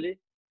 actually,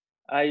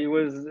 I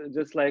was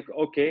just like,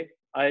 okay,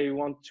 I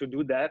want to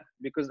do that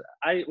because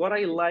what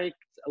I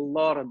liked a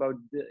lot about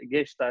the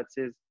Gestalt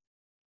is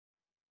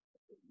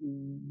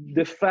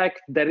the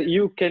fact that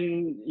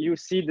you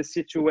see the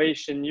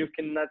situation, you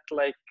cannot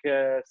like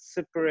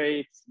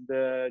separate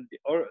the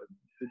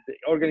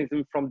organism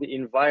from the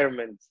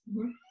environment.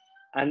 Mm-hmm.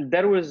 And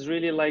that was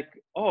really like,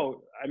 oh,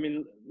 I mean,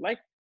 like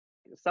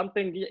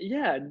something,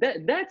 yeah,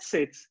 that's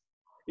it.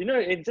 You know,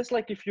 it's just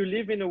like if you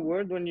live in a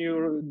world when you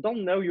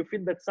don't know, you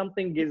feel that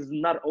something is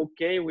not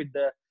okay with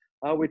the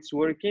how it's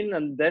working,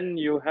 and then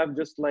you have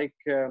just like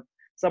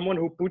someone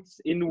who puts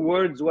in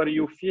words what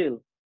you feel.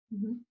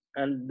 Mm-hmm.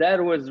 And that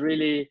was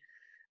really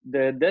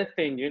the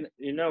thing,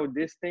 you know,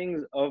 these things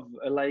of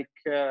like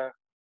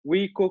we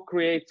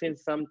co-creating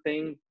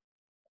something,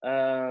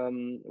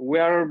 we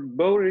are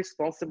both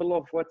responsible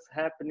of what's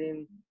happening,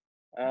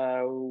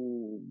 uh,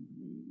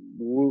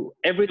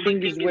 everything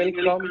is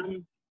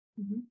welcome.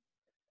 Mm-hmm.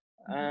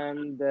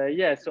 And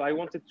yeah, so I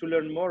wanted to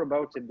learn more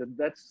about it.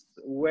 That's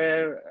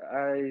where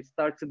I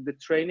started the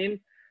training.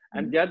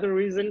 And Mm-hmm. the other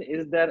reason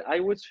is that I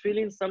was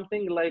feeling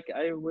something like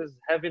I was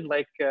having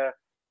like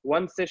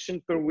one session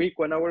per week,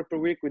 1 hour per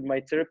week with my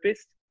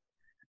therapist,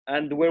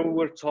 and where we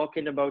were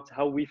talking about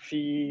how we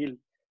feel,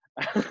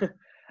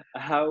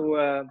 how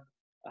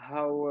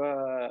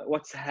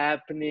what's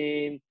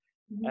happening,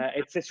 Mm-hmm.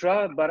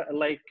 etc. But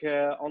like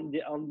on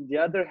the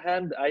other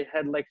hand, I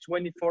had like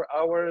 24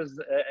 hours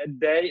a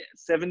day,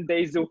 7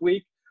 days a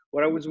week,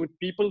 where I was with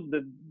people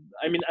that,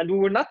 I mean, and we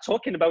were not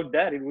talking about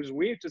that. It was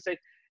weird to say,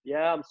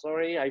 yeah, I'm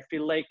sorry, I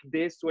feel like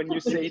this when you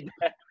say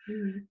that.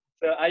 Mm-hmm.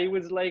 So I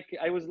was like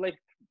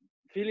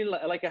feeling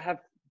like I have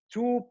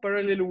two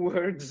parallel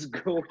worlds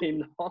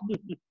going on,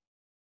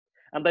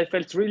 and I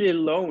felt really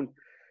alone.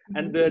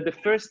 And the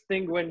first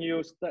thing when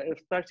you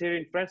start here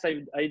in France,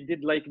 I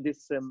did like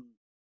this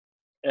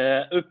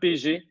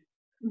EPG,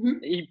 Mm-hmm.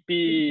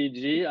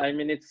 EPG. I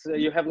mean, it's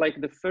you have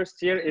like the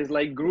first year is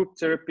like group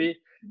therapy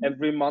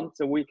every month,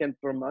 a weekend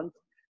per month.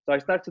 So I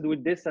started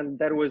with this, and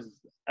that was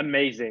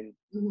amazing.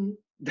 Mm-hmm.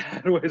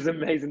 That was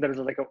amazing. That was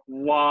like a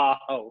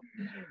wow.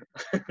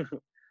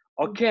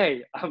 Okay,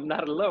 I'm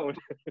not alone.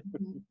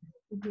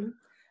 Mm-hmm. Mm-hmm.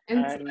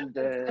 And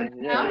And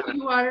yeah, now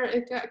you are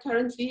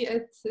currently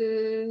at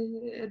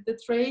the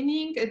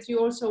training, and you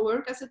also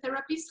work as a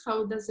therapist.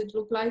 How does it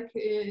look like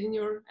in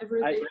your I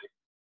everyday?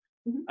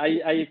 Mhm.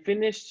 I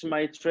finished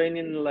my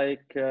training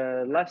like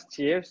last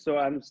year, so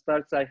I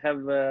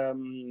have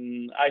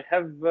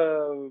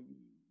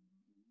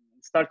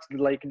started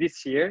like this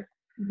year,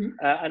 Mhm.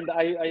 and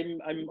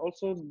I'm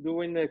also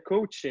doing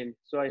coaching.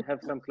 So I have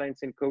some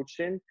clients in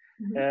coaching,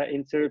 Mhm.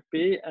 in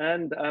therapy,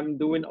 and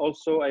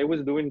I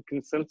was doing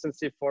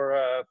consultancy for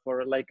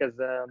like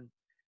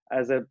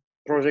as a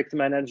project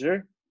manager.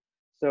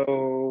 So,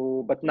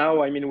 but now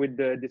I mean with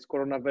this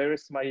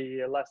coronavirus, my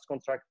last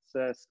contract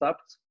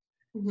stopped.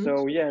 Mhm. So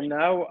yeah,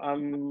 now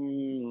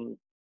I'm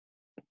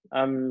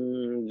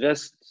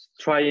just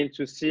trying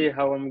to see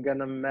how I'm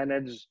gonna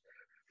manage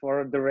for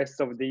the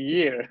rest of the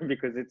year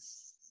because it's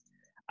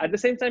at the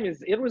same time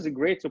it was a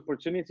great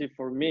opportunity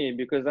for me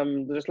because I'm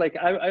just like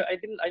I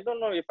don't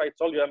know if I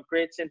told you I'm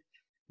creating.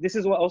 This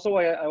is also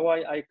why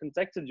I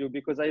contacted you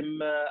because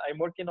I'm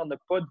working on a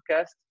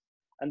podcast,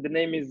 and the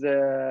name is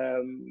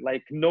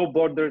like No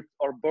Border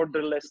or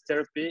Borderless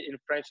Therapy. In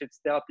French, it's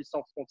Thérapie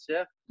sans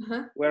frontières,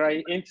 Uh-huh. where I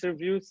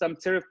interview some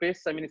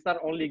therapists. I mean, it's not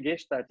only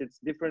Gestalt, it's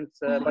different,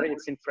 but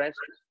it's in French.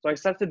 So I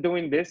started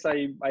doing this.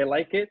 I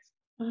like it.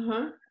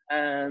 Uh-huh.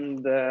 And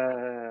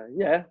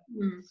yeah,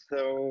 Mm. so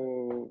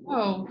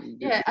Oh,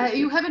 this yeah. is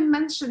You it. haven't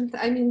mentioned,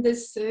 I mean,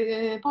 this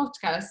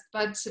podcast,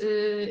 but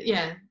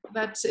yeah.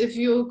 But if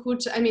you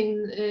could, I mean,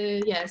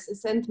 yes,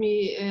 send me,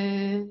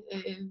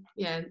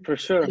 yeah. For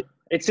sure.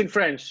 It's in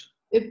French.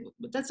 If,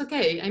 that's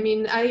okay. I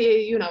mean, Ah,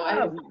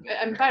 I'm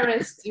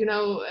embarrassed,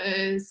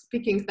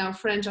 speaking now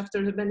French after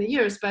many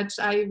years. But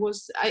I was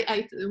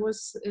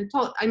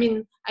taught. I mean,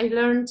 I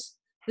learned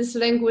this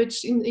language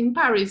in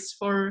Paris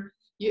for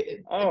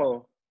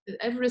oh,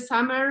 every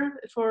summer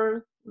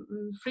for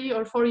 3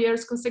 or 4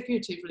 years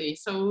consecutively.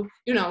 So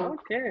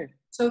okay.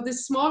 so the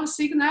small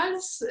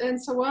signals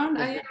and so on,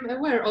 I am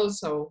aware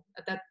also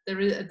that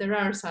there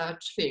are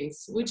such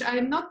things, which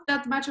I'm not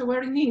that much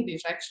aware in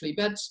English actually.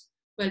 But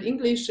well,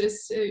 English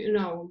is,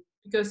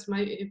 because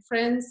my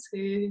friends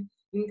in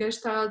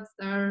Gestalt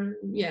are,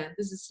 yeah,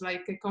 this is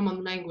like a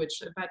common language.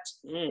 But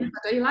Mm.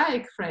 I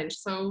like French,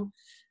 so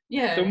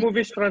Yeah. To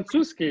mówisz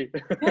francuski.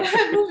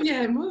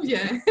 Mówię.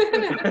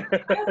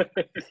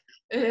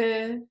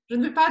 Je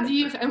ne veux pas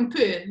dire un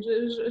peu.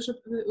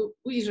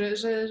 Oui,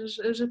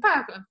 je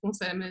parle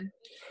français,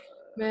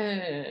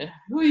 mais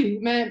oui,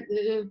 mais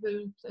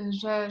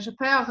j'ai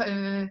peur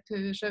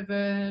que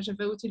je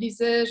vais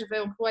utiliser, je vais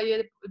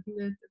employer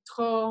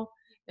trop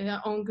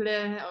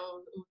anglais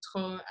ou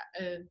trop.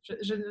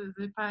 Je ne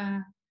veux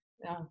pas.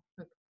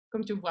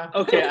 Comme tu vois.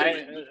 Okay,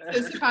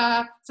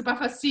 c'est pas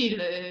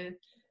facile.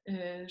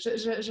 Je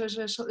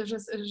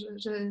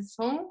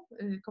sens,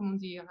 comment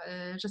dire,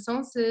 je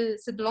sens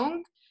cette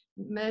langue,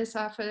 mais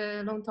ça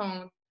fait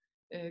longtemps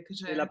que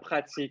c'est la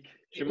pratique.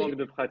 Tu manques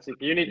de pratique.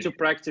 You need to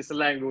practice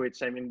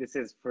language. I mean, this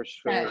is for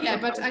sure. Yeah,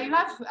 but I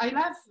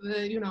love,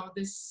 you know,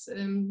 this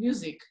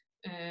music,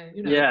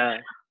 you know.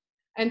 Yeah.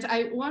 And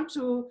I want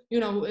to, you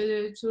know,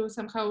 to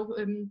somehow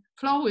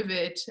flow with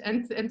it,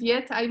 and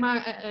yet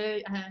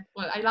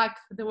well, I like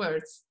the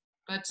words,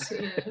 but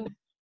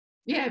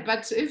yeah,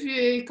 but if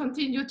you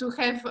continue to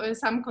have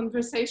some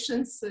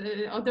conversations,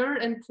 other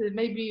and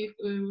maybe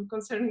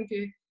concerning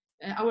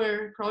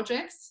our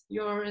projects,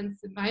 your and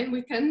mine,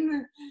 we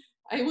can.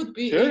 I would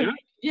be. Sure.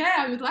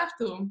 Yeah, I would love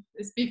to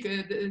speak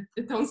the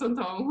temps en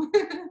temps.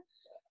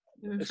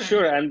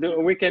 Sure, and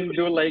we can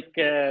do like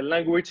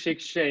language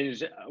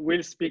exchange.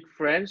 We'll speak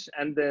French,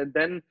 and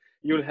then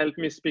you'll help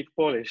me speak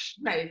Polish.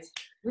 Right.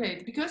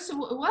 Because,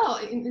 well,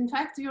 in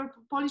fact, your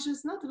Polish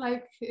is not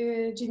like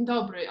dzień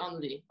dobry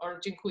only, or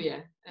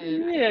dziękuję.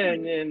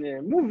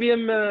 Nie. Mówię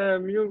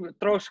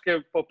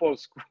troszkę po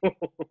polsku.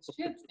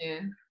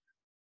 Świetnie.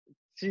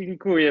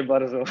 Dziękuję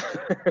bardzo.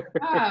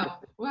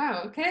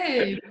 Wow,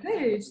 okay,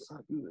 great.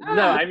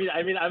 No,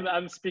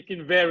 I'm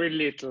speaking very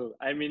little.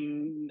 I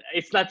mean,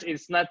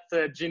 it's not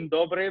dzień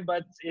dobry,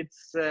 but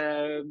it's.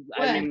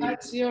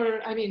 But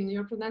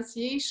your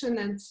pronunciation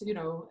and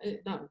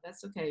no,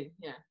 that's okay.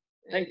 Yeah.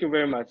 Thank you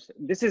very much.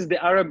 This is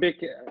the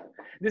Arabic.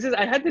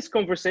 I had this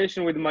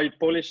conversation with my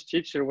Polish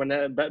teacher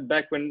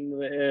back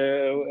when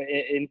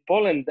in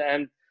Poland,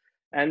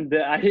 and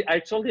I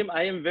told him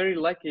I am very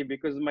lucky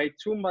because my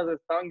two mother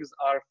tongues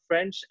are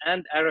French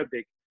and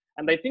Arabic,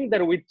 and I think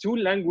that with two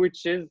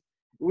languages,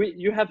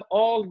 you have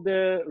all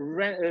the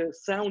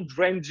sound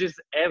ranges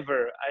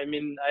ever. I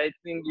mean, I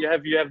think you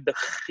have the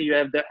you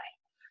have the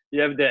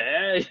you have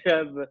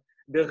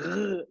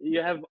the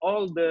you have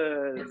all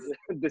the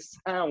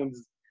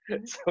sounds.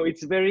 So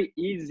it's very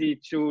easy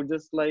to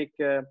just like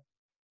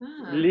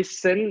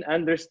listen,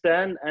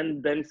 understand,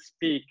 and then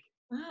speak.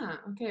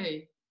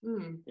 Okay.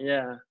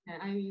 Yeah.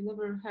 I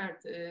never heard.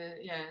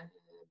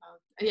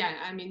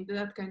 I mean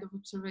that kind of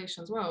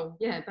observations. Wow.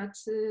 Yeah, but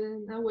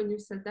now when you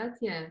said that,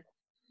 yeah.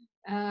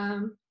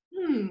 And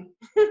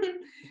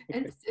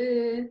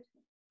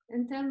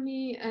and tell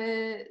me.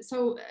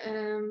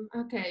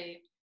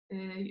 Okay.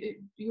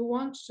 You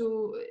want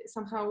to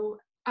somehow.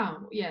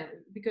 Oh yeah,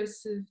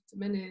 because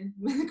many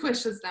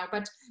questions now.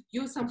 But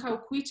you somehow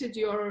quitted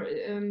your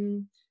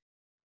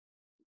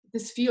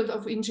this field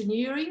of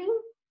engineering.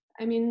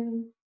 I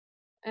mean,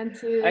 and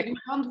you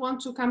don't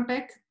want to come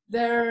back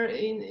there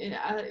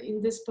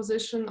in this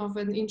position of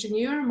an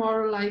engineer,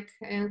 more like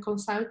a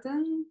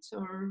consultant,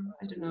 or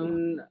I don't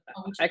know.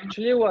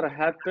 Actually, what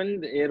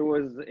happened? It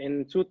was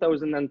in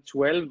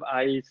 2012.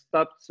 I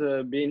stopped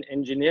being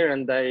engineer,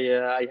 and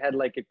I had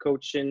like a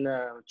coaching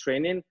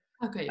training.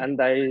 Okay. And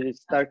I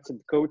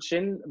started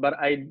coaching, but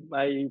I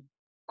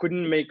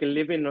couldn't make a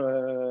living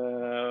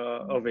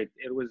of it.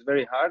 It was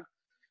very hard.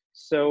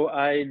 So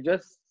I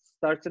just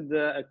started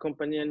a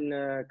company in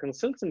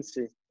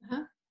consultancy.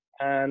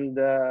 And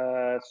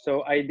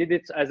so I did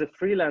it as a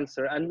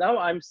freelancer, and now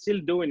I'm still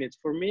doing it.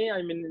 For me,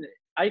 I mean,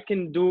 I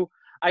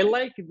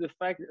like the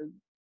fact,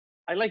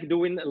 I like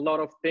doing a lot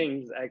of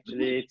things,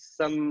 actually. It's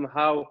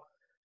somehow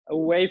a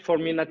way for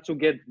me not to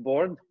get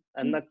bored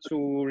and not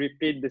to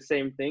repeat the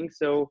same thing.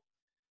 So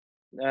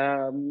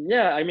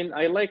yeah, I mean,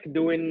 I like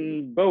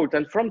doing both,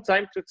 and from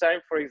time to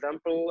time, for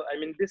example, I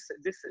mean,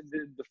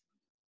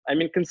 I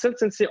mean,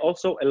 consultancy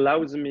also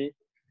allows me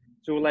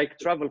to like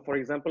travel. For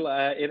example,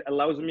 it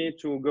allows me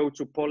to go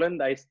to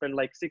Poland. I spent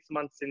like 6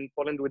 months in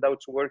Poland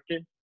without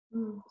working.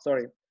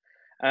 Sorry,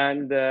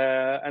 and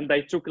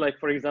I took like,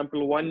 for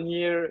example, 1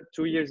 year,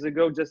 2 years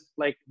ago, just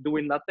like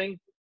doing nothing.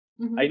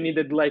 I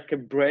needed like a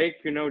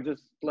break,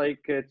 just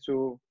like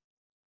to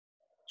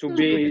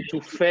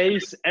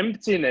face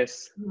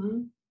emptiness.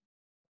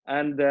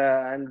 And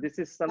this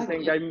is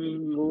something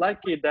I'm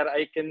lucky that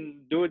I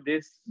can do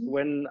this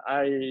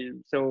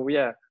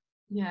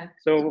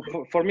so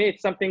for me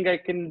it's something I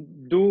can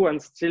do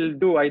and still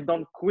do. I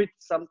don't quit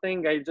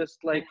something, I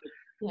just like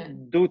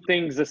do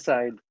things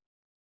aside.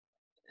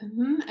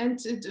 And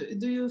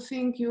do you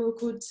think you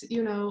could,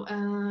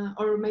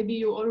 or maybe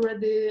you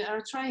already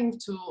are trying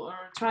to,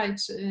 or tried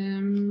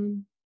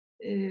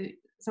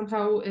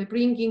somehow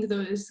bringing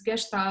those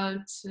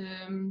Gestalt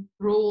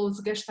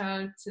rules,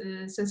 Gestalt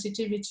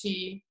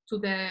sensitivity to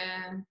the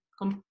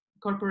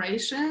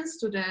corporations,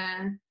 to the...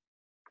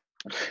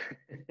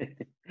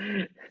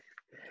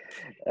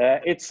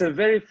 It's a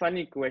very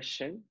funny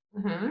question.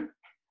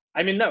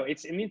 I mean, no,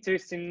 it's an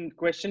interesting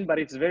question, but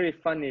it's very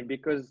funny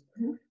because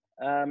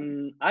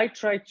I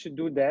try to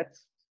do that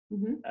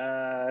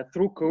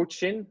through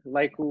coaching,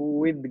 like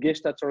with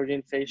Gestalt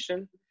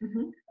orientation.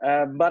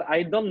 But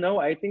I don't know.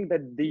 I think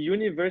that the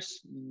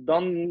universe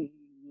don't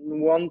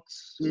want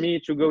me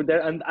to go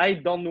there, and I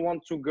don't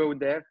want to go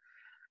there.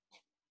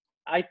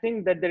 I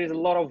think that there is a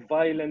lot of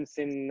violence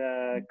in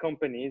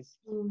companies,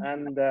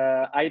 and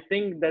I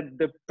think that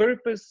the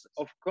purpose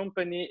of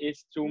company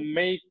is to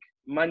make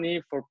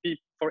money for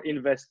people, for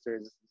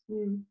investors.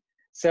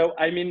 So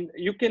I mean,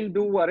 you can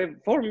do whatever.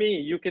 For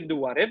me, you can do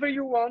whatever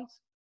you want.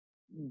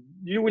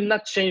 You will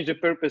not change the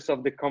purpose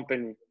of the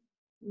company.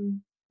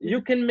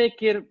 You can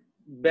make it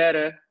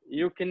better.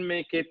 You can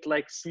make it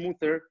like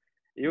smoother.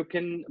 You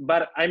can,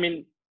 but I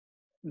mean,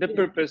 the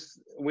purpose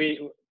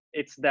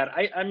it's that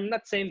I'm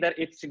not saying that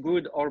it's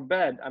good or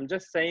bad. I'm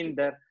just saying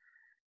that,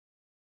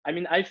 I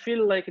mean, I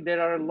feel like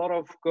there are a lot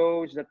of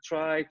coaches that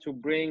try to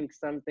bring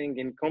something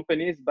in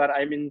companies, but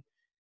I mean,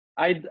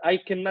 I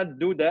cannot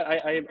do that.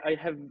 I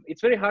have,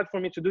 it's very hard for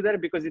me to do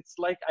that because it's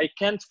like I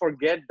can't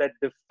forget that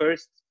the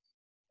first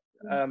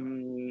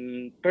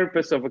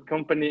purpose of a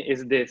company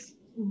is this.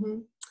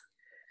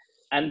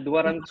 And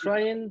what I'm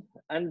trying,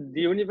 and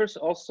the universe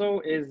also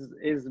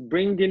is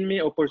bringing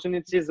me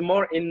opportunities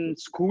more in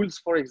schools,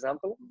 for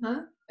example.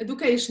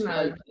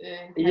 Educational.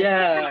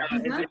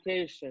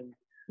 Education.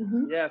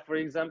 Yeah, for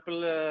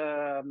example,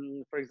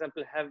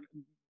 have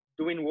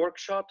doing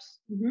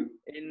workshops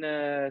in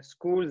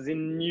schools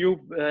in new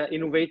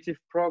innovative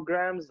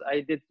programs. I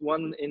did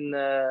one in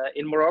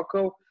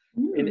Morocco.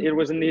 It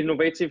was an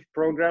innovative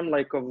program,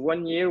 like of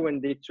 1 year,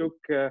 when they took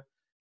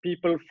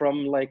people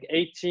from like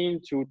 18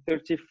 to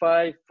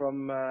 35,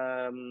 from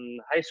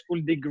high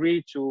school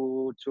degree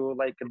to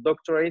like a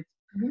doctorate,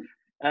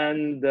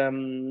 and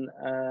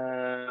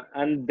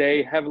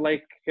they have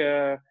like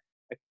a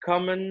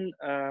common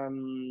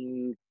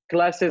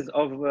classes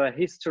of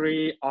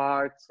history,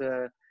 art,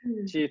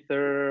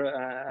 theater,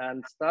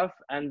 and stuff.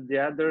 And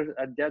at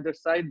the other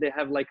side, they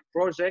have like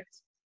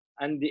projects,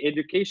 and the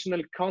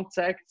educational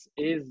contact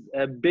is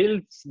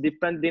built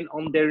depending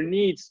on their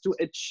needs to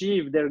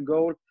achieve their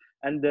goal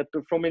and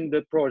performing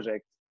the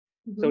project.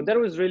 So that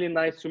was really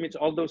nice to meet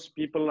all those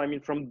people, I mean,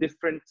 from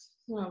different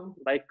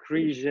like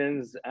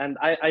regions, and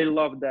I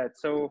love that.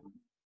 So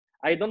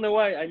I don't know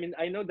why. I mean,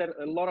 I know that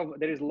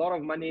there is a lot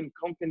of money in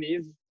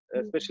companies,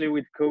 especially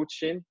with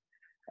coaching,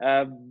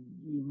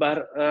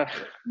 but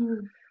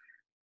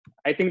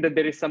I think that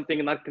there is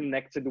something not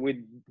connected with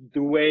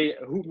the way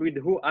with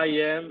who I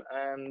am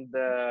and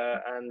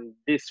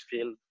this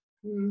field.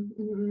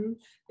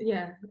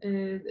 Yeah,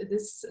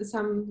 there's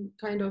some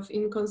kind of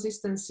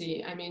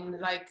inconsistency. I mean,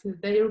 like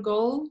their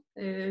goal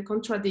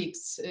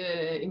contradicts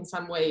in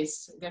some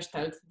ways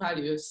Gestalt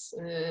values.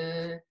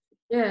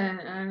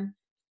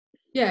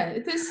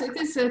 It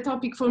is a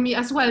topic for me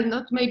as well,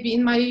 not maybe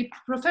in my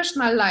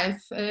professional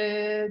life,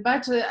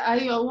 but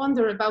I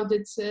wonder about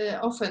it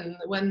often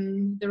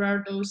when there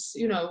are those,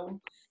 you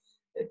know,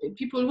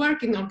 people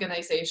work in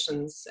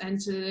organizations and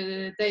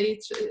they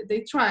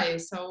try.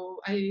 So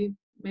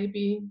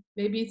maybe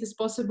it is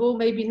possible,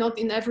 maybe not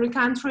in every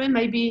country,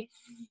 maybe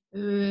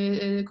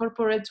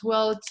corporate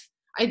world,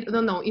 I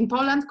don't know, in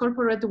Poland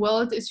corporate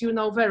world is, you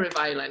know, very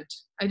violent.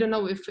 I don't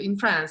know if in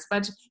France,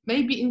 but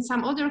maybe in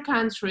some other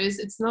countries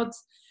it's not,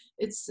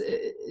 it's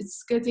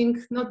getting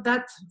not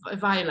that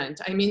violent.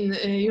 I mean,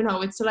 you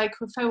know, it's like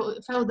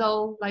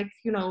feudal, like,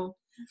 you know,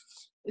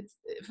 it's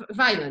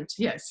violent,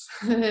 yes.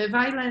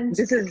 Violent.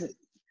 This is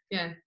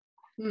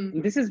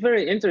This is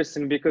very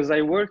interesting because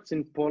I worked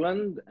in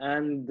Poland,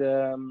 and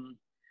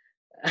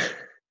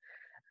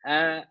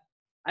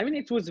I mean,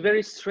 it was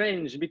very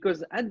strange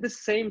because at the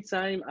same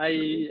time,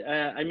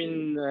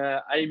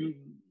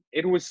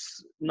 it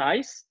was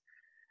nice,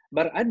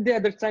 but at the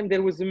other time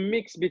there was a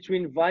mix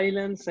between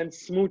violence and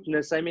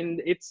smoothness. I mean,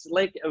 it's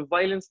like a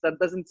violence that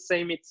doesn't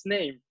say its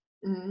name.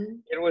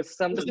 It was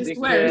something which is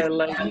worse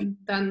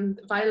than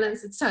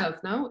violence itself,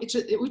 no? Which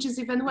is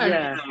even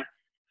worse.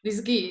 This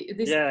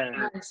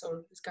guys or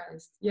this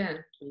guys,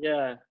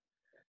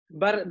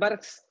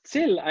 but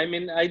still, I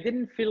mean, I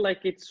didn't feel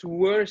like it's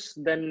worse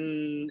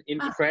than in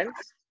France.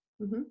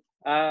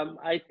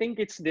 I think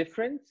it's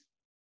different.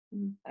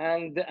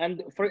 And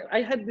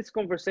I had this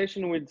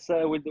conversation with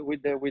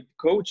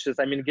coaches,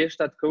 I mean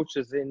Gestalt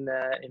coaches in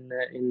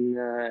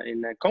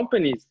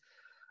companies,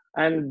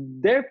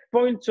 and their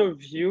point of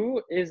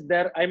view is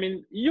that, I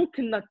mean, you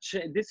cannot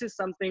change. This is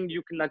something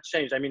you cannot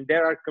change. I mean,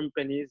 there are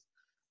companies,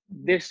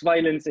 this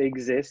violence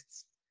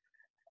exists.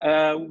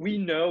 We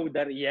know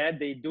that,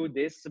 they do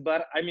this,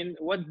 but I mean,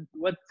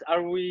 what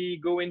are we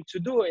going to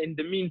do in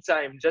the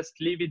meantime? Just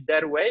leave it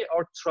that way,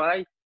 or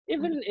try,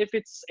 even if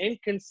it's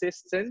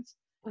inconsistent,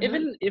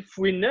 even if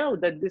we know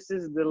that this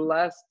is the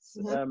last,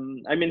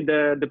 I mean,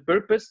 the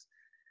purpose,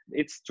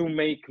 it's to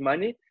make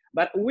money,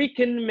 but we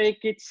can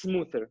make it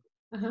smoother.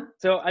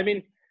 So, I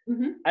mean,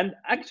 and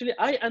actually,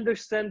 I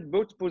understand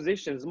both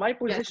positions. My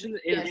position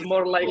is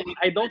more like,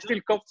 I don't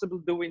feel comfortable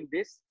doing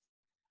this,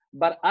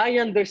 but I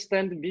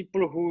understand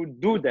people who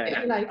do that.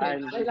 I like it.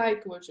 And I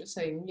like what you're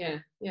saying. Yeah,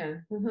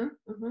 yeah,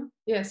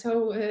 yeah.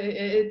 So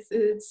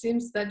it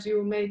seems that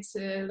you made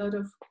a lot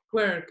of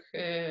work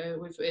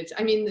with it.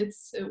 I mean,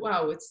 it's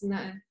wow. It's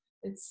not.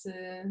 It's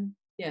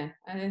yeah.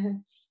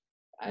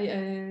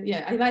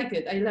 Yeah. I like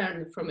it. I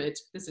learn from it.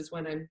 This is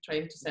what I'm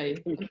trying to say.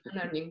 I'm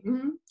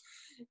learning.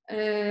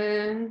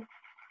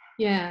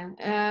 Yeah.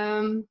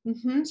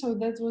 So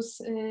that was.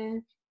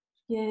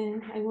 Yeah.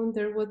 I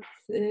wonder what.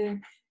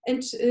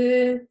 And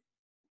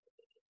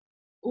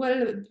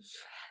well,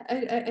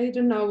 I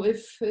don't know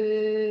if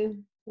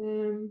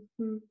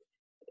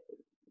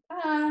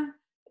ah,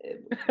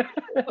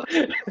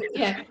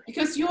 yeah,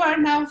 because you are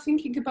now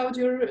thinking about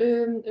your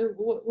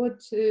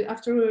what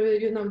after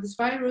this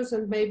virus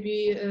and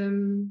maybe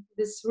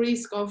this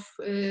risk of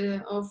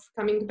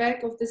coming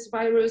back of this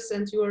virus,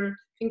 and you are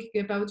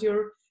thinking about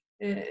your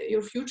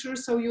future.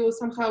 So you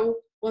somehow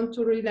want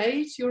to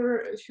relate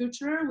your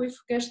future with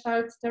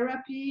Gestalt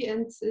therapy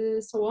and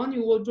so on.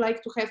 You would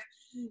like to have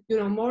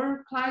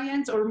more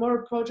clients or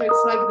more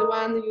projects like the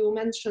one you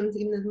mentioned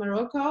in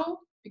Morocco,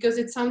 because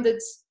it sounded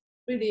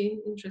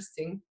really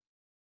interesting.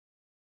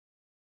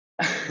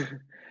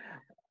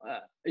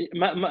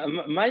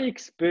 My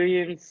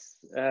experience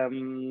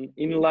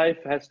in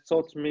life has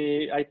taught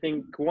me, I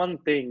think, one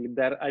thing,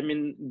 that I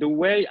mean, the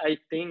way I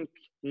think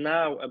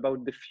now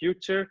about the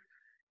future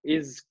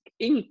is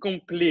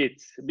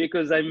incomplete,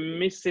 because I'm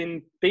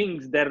missing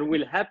things that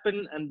will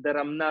happen and that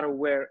I'm not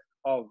aware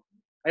of.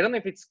 I don't know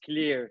if it's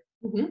clear.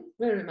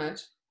 Very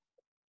much.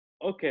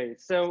 Okay,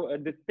 so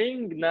the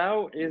thing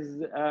now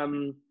is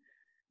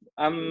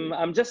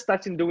I'm just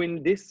starting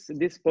doing this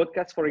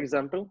podcast, for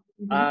example.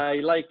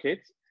 I like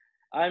it.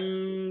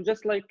 I'm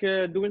just like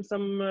doing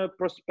some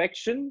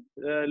prospection,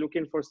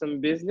 looking for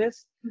some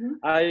business.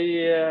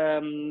 I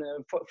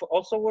for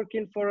also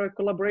working for a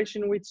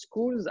collaboration with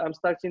schools. I'm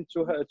starting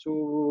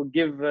to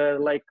give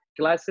like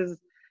classes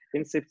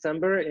in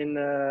September in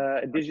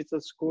a digital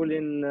school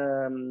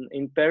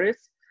in Paris.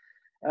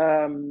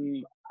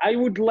 I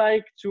would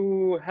like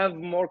to have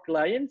more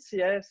clients,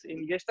 yes,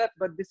 in Gestalt,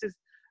 but this is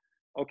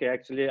okay.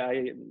 Actually,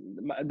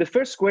 the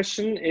first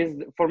question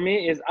is for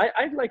me is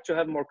I'd like to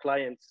have more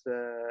clients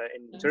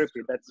in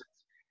therapy.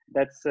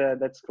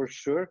 That's for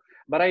sure.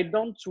 But I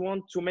don't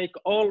want to make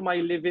all my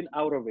living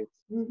out of it.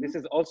 This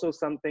is also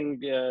something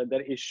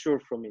that is sure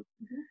for me.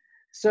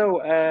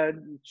 So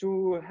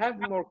to have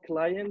more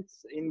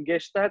clients in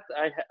Gestalt,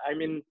 I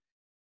mean,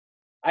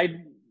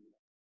 I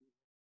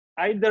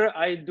either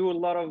I do a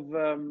lot of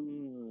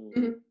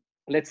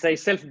let's say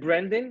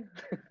self-branding.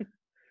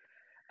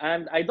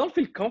 And I don't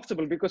feel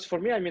comfortable, because for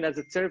me, I mean, as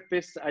a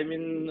therapist, I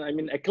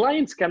mean, a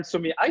client comes to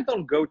me. I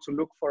don't go to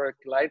look for a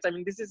client. I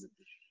mean, this is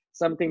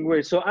something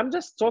weird. So I'm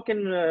just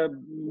talking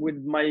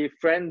with my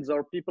friends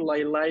or people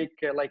I like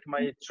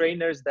my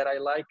trainers that I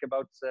like,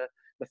 about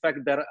the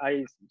fact that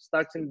I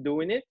started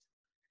doing it.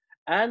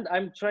 And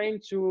I'm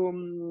trying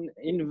to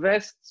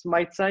invest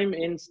my time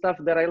in stuff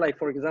that I like.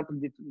 For example,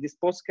 this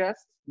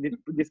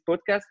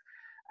podcast.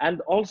 And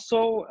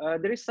also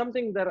there is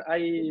something that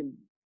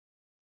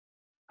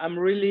I'm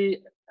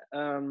really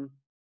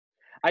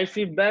I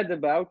feel bad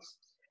about,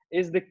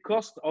 is the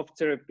cost of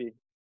therapy.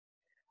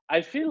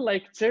 I feel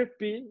like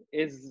therapy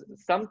is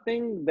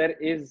something that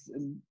is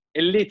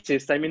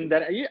elitist. I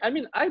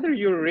mean either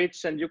you're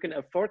rich and you can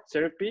afford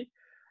therapy,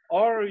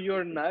 or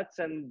you're not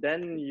and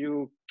then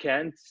you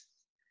can't.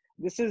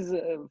 This is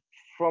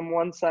from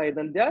one side,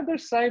 and the other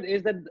side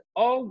is that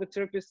all the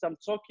therapists I'm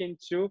talking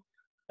to,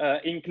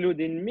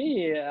 including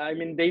me, I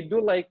mean, they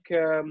do like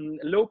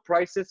low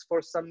prices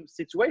for some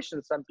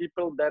situations, some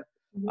people that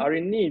are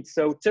in need.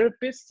 So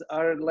therapists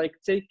are like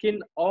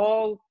taking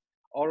all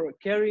or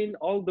carrying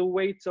all the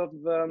weight of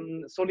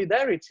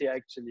solidarity,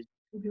 actually.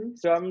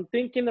 So I'm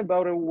thinking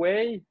about a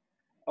way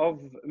of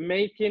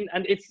making,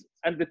 and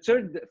the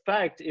third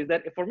fact is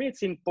that for me,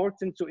 it's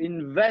important to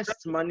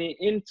invest money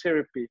in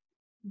therapy.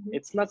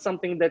 It's not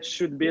something that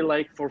should be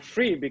like for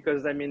free,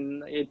 because I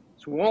mean, it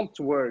won't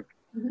work.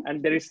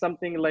 And there is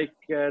something like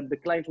the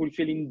client will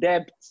feel in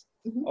debt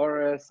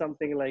or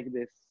something like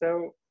this.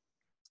 So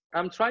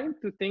I'm trying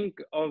to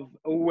think of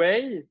a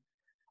way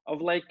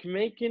of like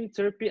making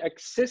therapy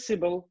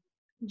accessible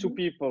to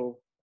people.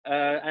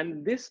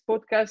 And this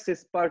podcast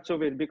is part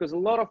of it, because a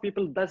lot of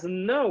people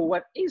doesn't know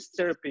what is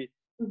therapy.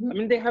 I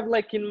mean, they have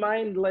like in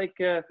mind like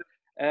a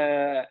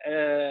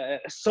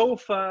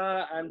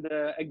sofa and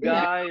a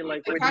guy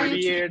like with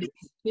beard.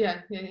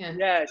 Yeah,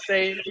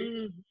 saying,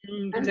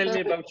 tell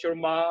me about your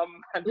mom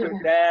and your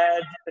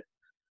dad.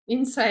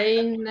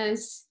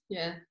 Insaneness.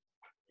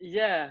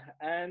 Yeah,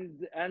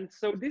 and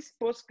so this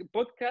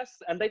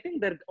podcast, and I think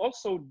that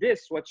also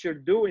what you're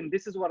doing,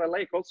 this is what I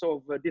like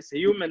also of this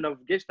human of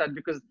Gestalt,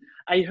 because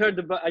I heard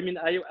about, I mean,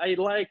 I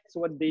liked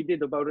what they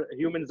did about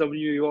humans of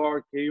New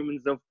York,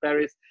 humans of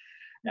Paris.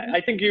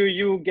 I think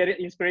you get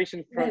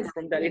inspiration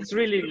from that. It's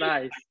really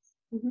nice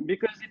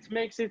because it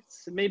makes it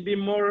maybe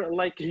more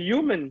like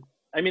human.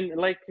 I mean,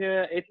 like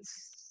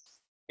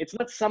it's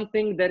not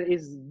something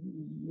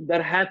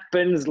that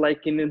happens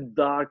like in a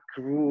dark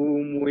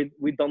room.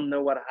 We don't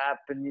know what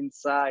happened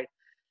inside.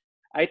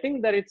 I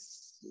think that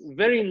it's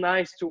very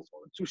nice to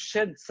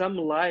shed some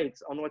light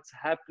on what's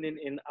happening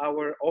in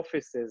our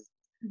offices.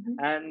 Mm-hmm.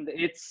 And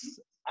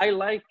I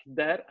like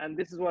that, and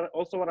this is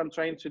what I'm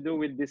trying to do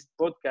with this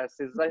podcast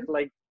is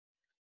like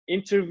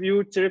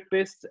interview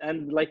therapists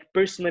and like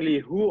personally,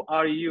 who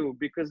are you?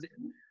 Because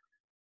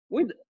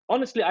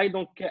honestly, I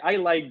don't care. I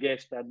like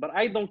Gestalt, but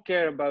I don't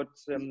care about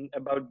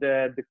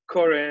the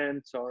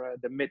current or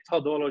the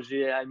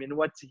methodology. I mean,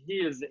 what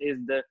heals is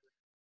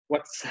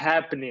what's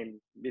happening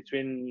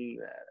between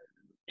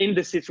in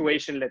the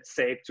situation, let's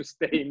say, to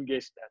stay in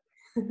Gestalt.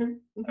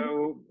 So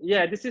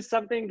yeah, this is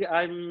something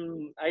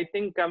I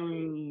think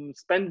I'm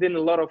spending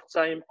a lot of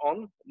time on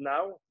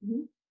now,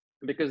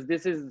 because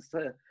this is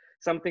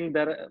something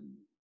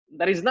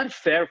that is not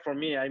fair for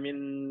me. I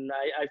mean,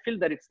 I feel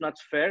that it's not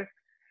fair,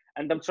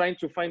 and I'm trying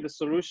to find a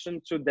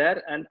solution to that.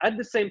 And at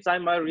the same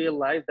time, I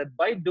realize that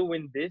by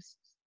doing this,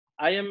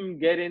 I am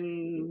getting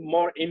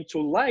more into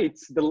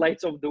the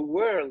lights of the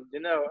world,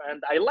 you know,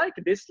 and I like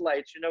this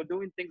light, you know,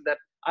 doing things that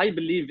I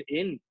believe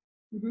in,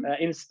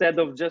 instead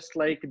of just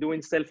like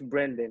doing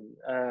self-branding.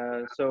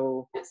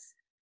 So Yes.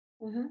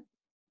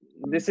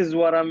 this is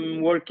what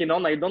I'm working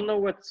on. I don't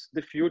know what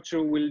the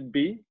future will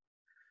be,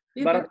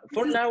 Yeah, but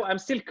for now, I'm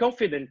still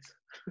confident.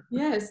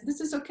 Yes,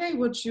 this is okay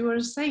what you are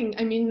saying.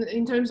 I mean,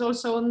 in terms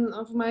also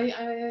of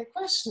my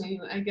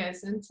question, I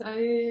guess, and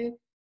and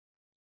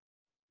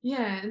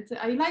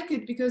I like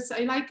it because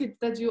I like it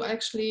that you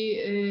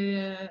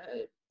actually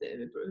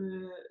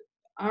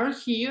are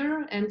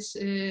here and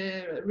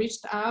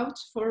reached out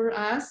for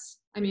us.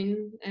 I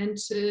mean, and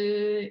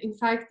in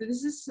fact,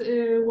 this is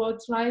what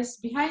lies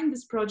behind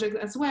this project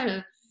as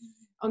well.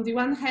 On the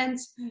one hand,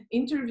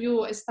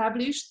 interview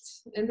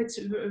established and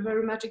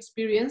very much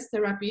experienced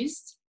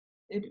therapists.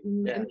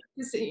 And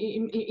it's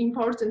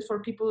important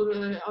for people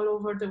all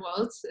over the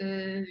world,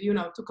 you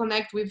know, to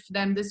connect with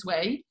them this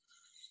way.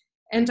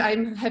 And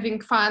I'm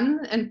having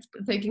fun and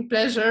taking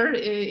pleasure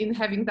in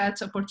having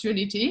that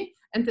opportunity.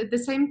 And at the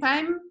same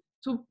time,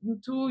 to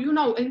you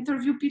know,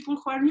 interview people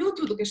who are new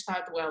to the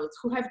Gestalt world,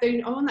 who have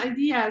their own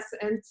ideas,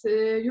 and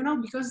you know,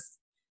 because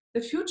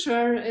the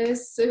future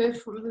is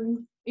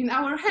in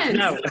our hands.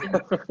 Now.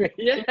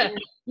 Yeah.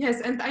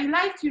 Yes, and I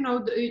liked, you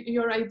know,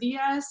 your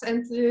ideas,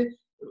 and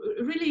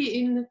really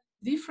in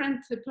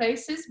different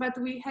places, but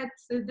we had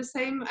the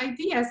same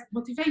ideas,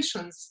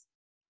 motivations.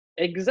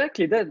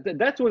 Exactly.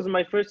 That was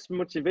my first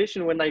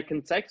motivation when I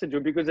contacted you,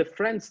 because a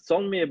friend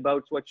told me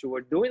about what you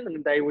were doing,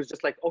 and I was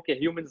just like, okay,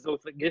 humans of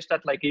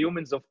Gestalt, like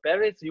humans of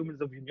Paris,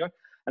 humans of New York,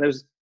 and I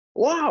was,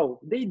 wow,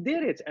 they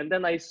did it. And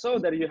then I saw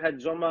that you had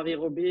Jean-Marie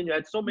Robin, you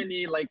had so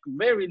many like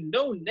very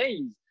known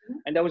names,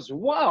 and I was,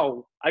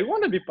 wow, I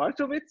want to be part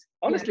of it.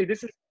 Honestly,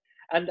 this is,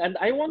 and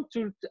I want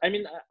to. I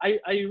mean, I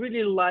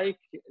really like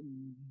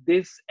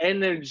this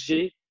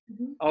energy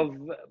of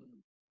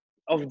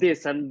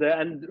this, and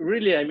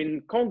really, I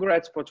mean,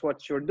 congrats for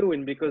what you're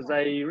doing, because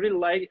I really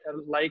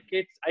like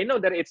it. I know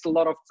that it's a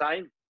lot of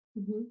time.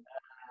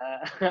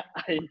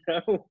 I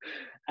know,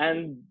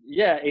 and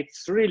yeah,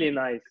 it's really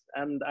nice,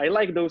 and I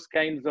like those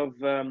kinds of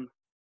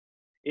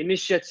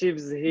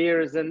initiatives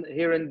here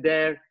and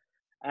there,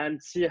 and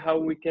see how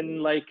we can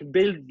like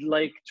build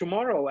like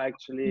tomorrow.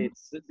 Actually,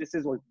 this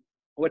is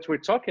what we're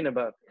talking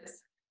about.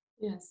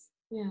 Yes,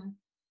 yeah.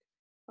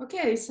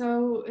 Okay,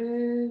 so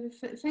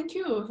thank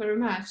you very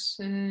much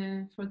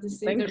for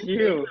this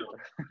interview.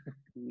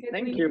 Thank you.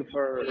 Thank you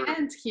for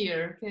end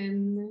here.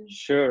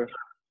 Sure.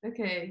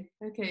 Okay,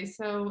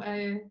 so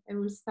I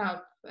will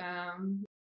stop.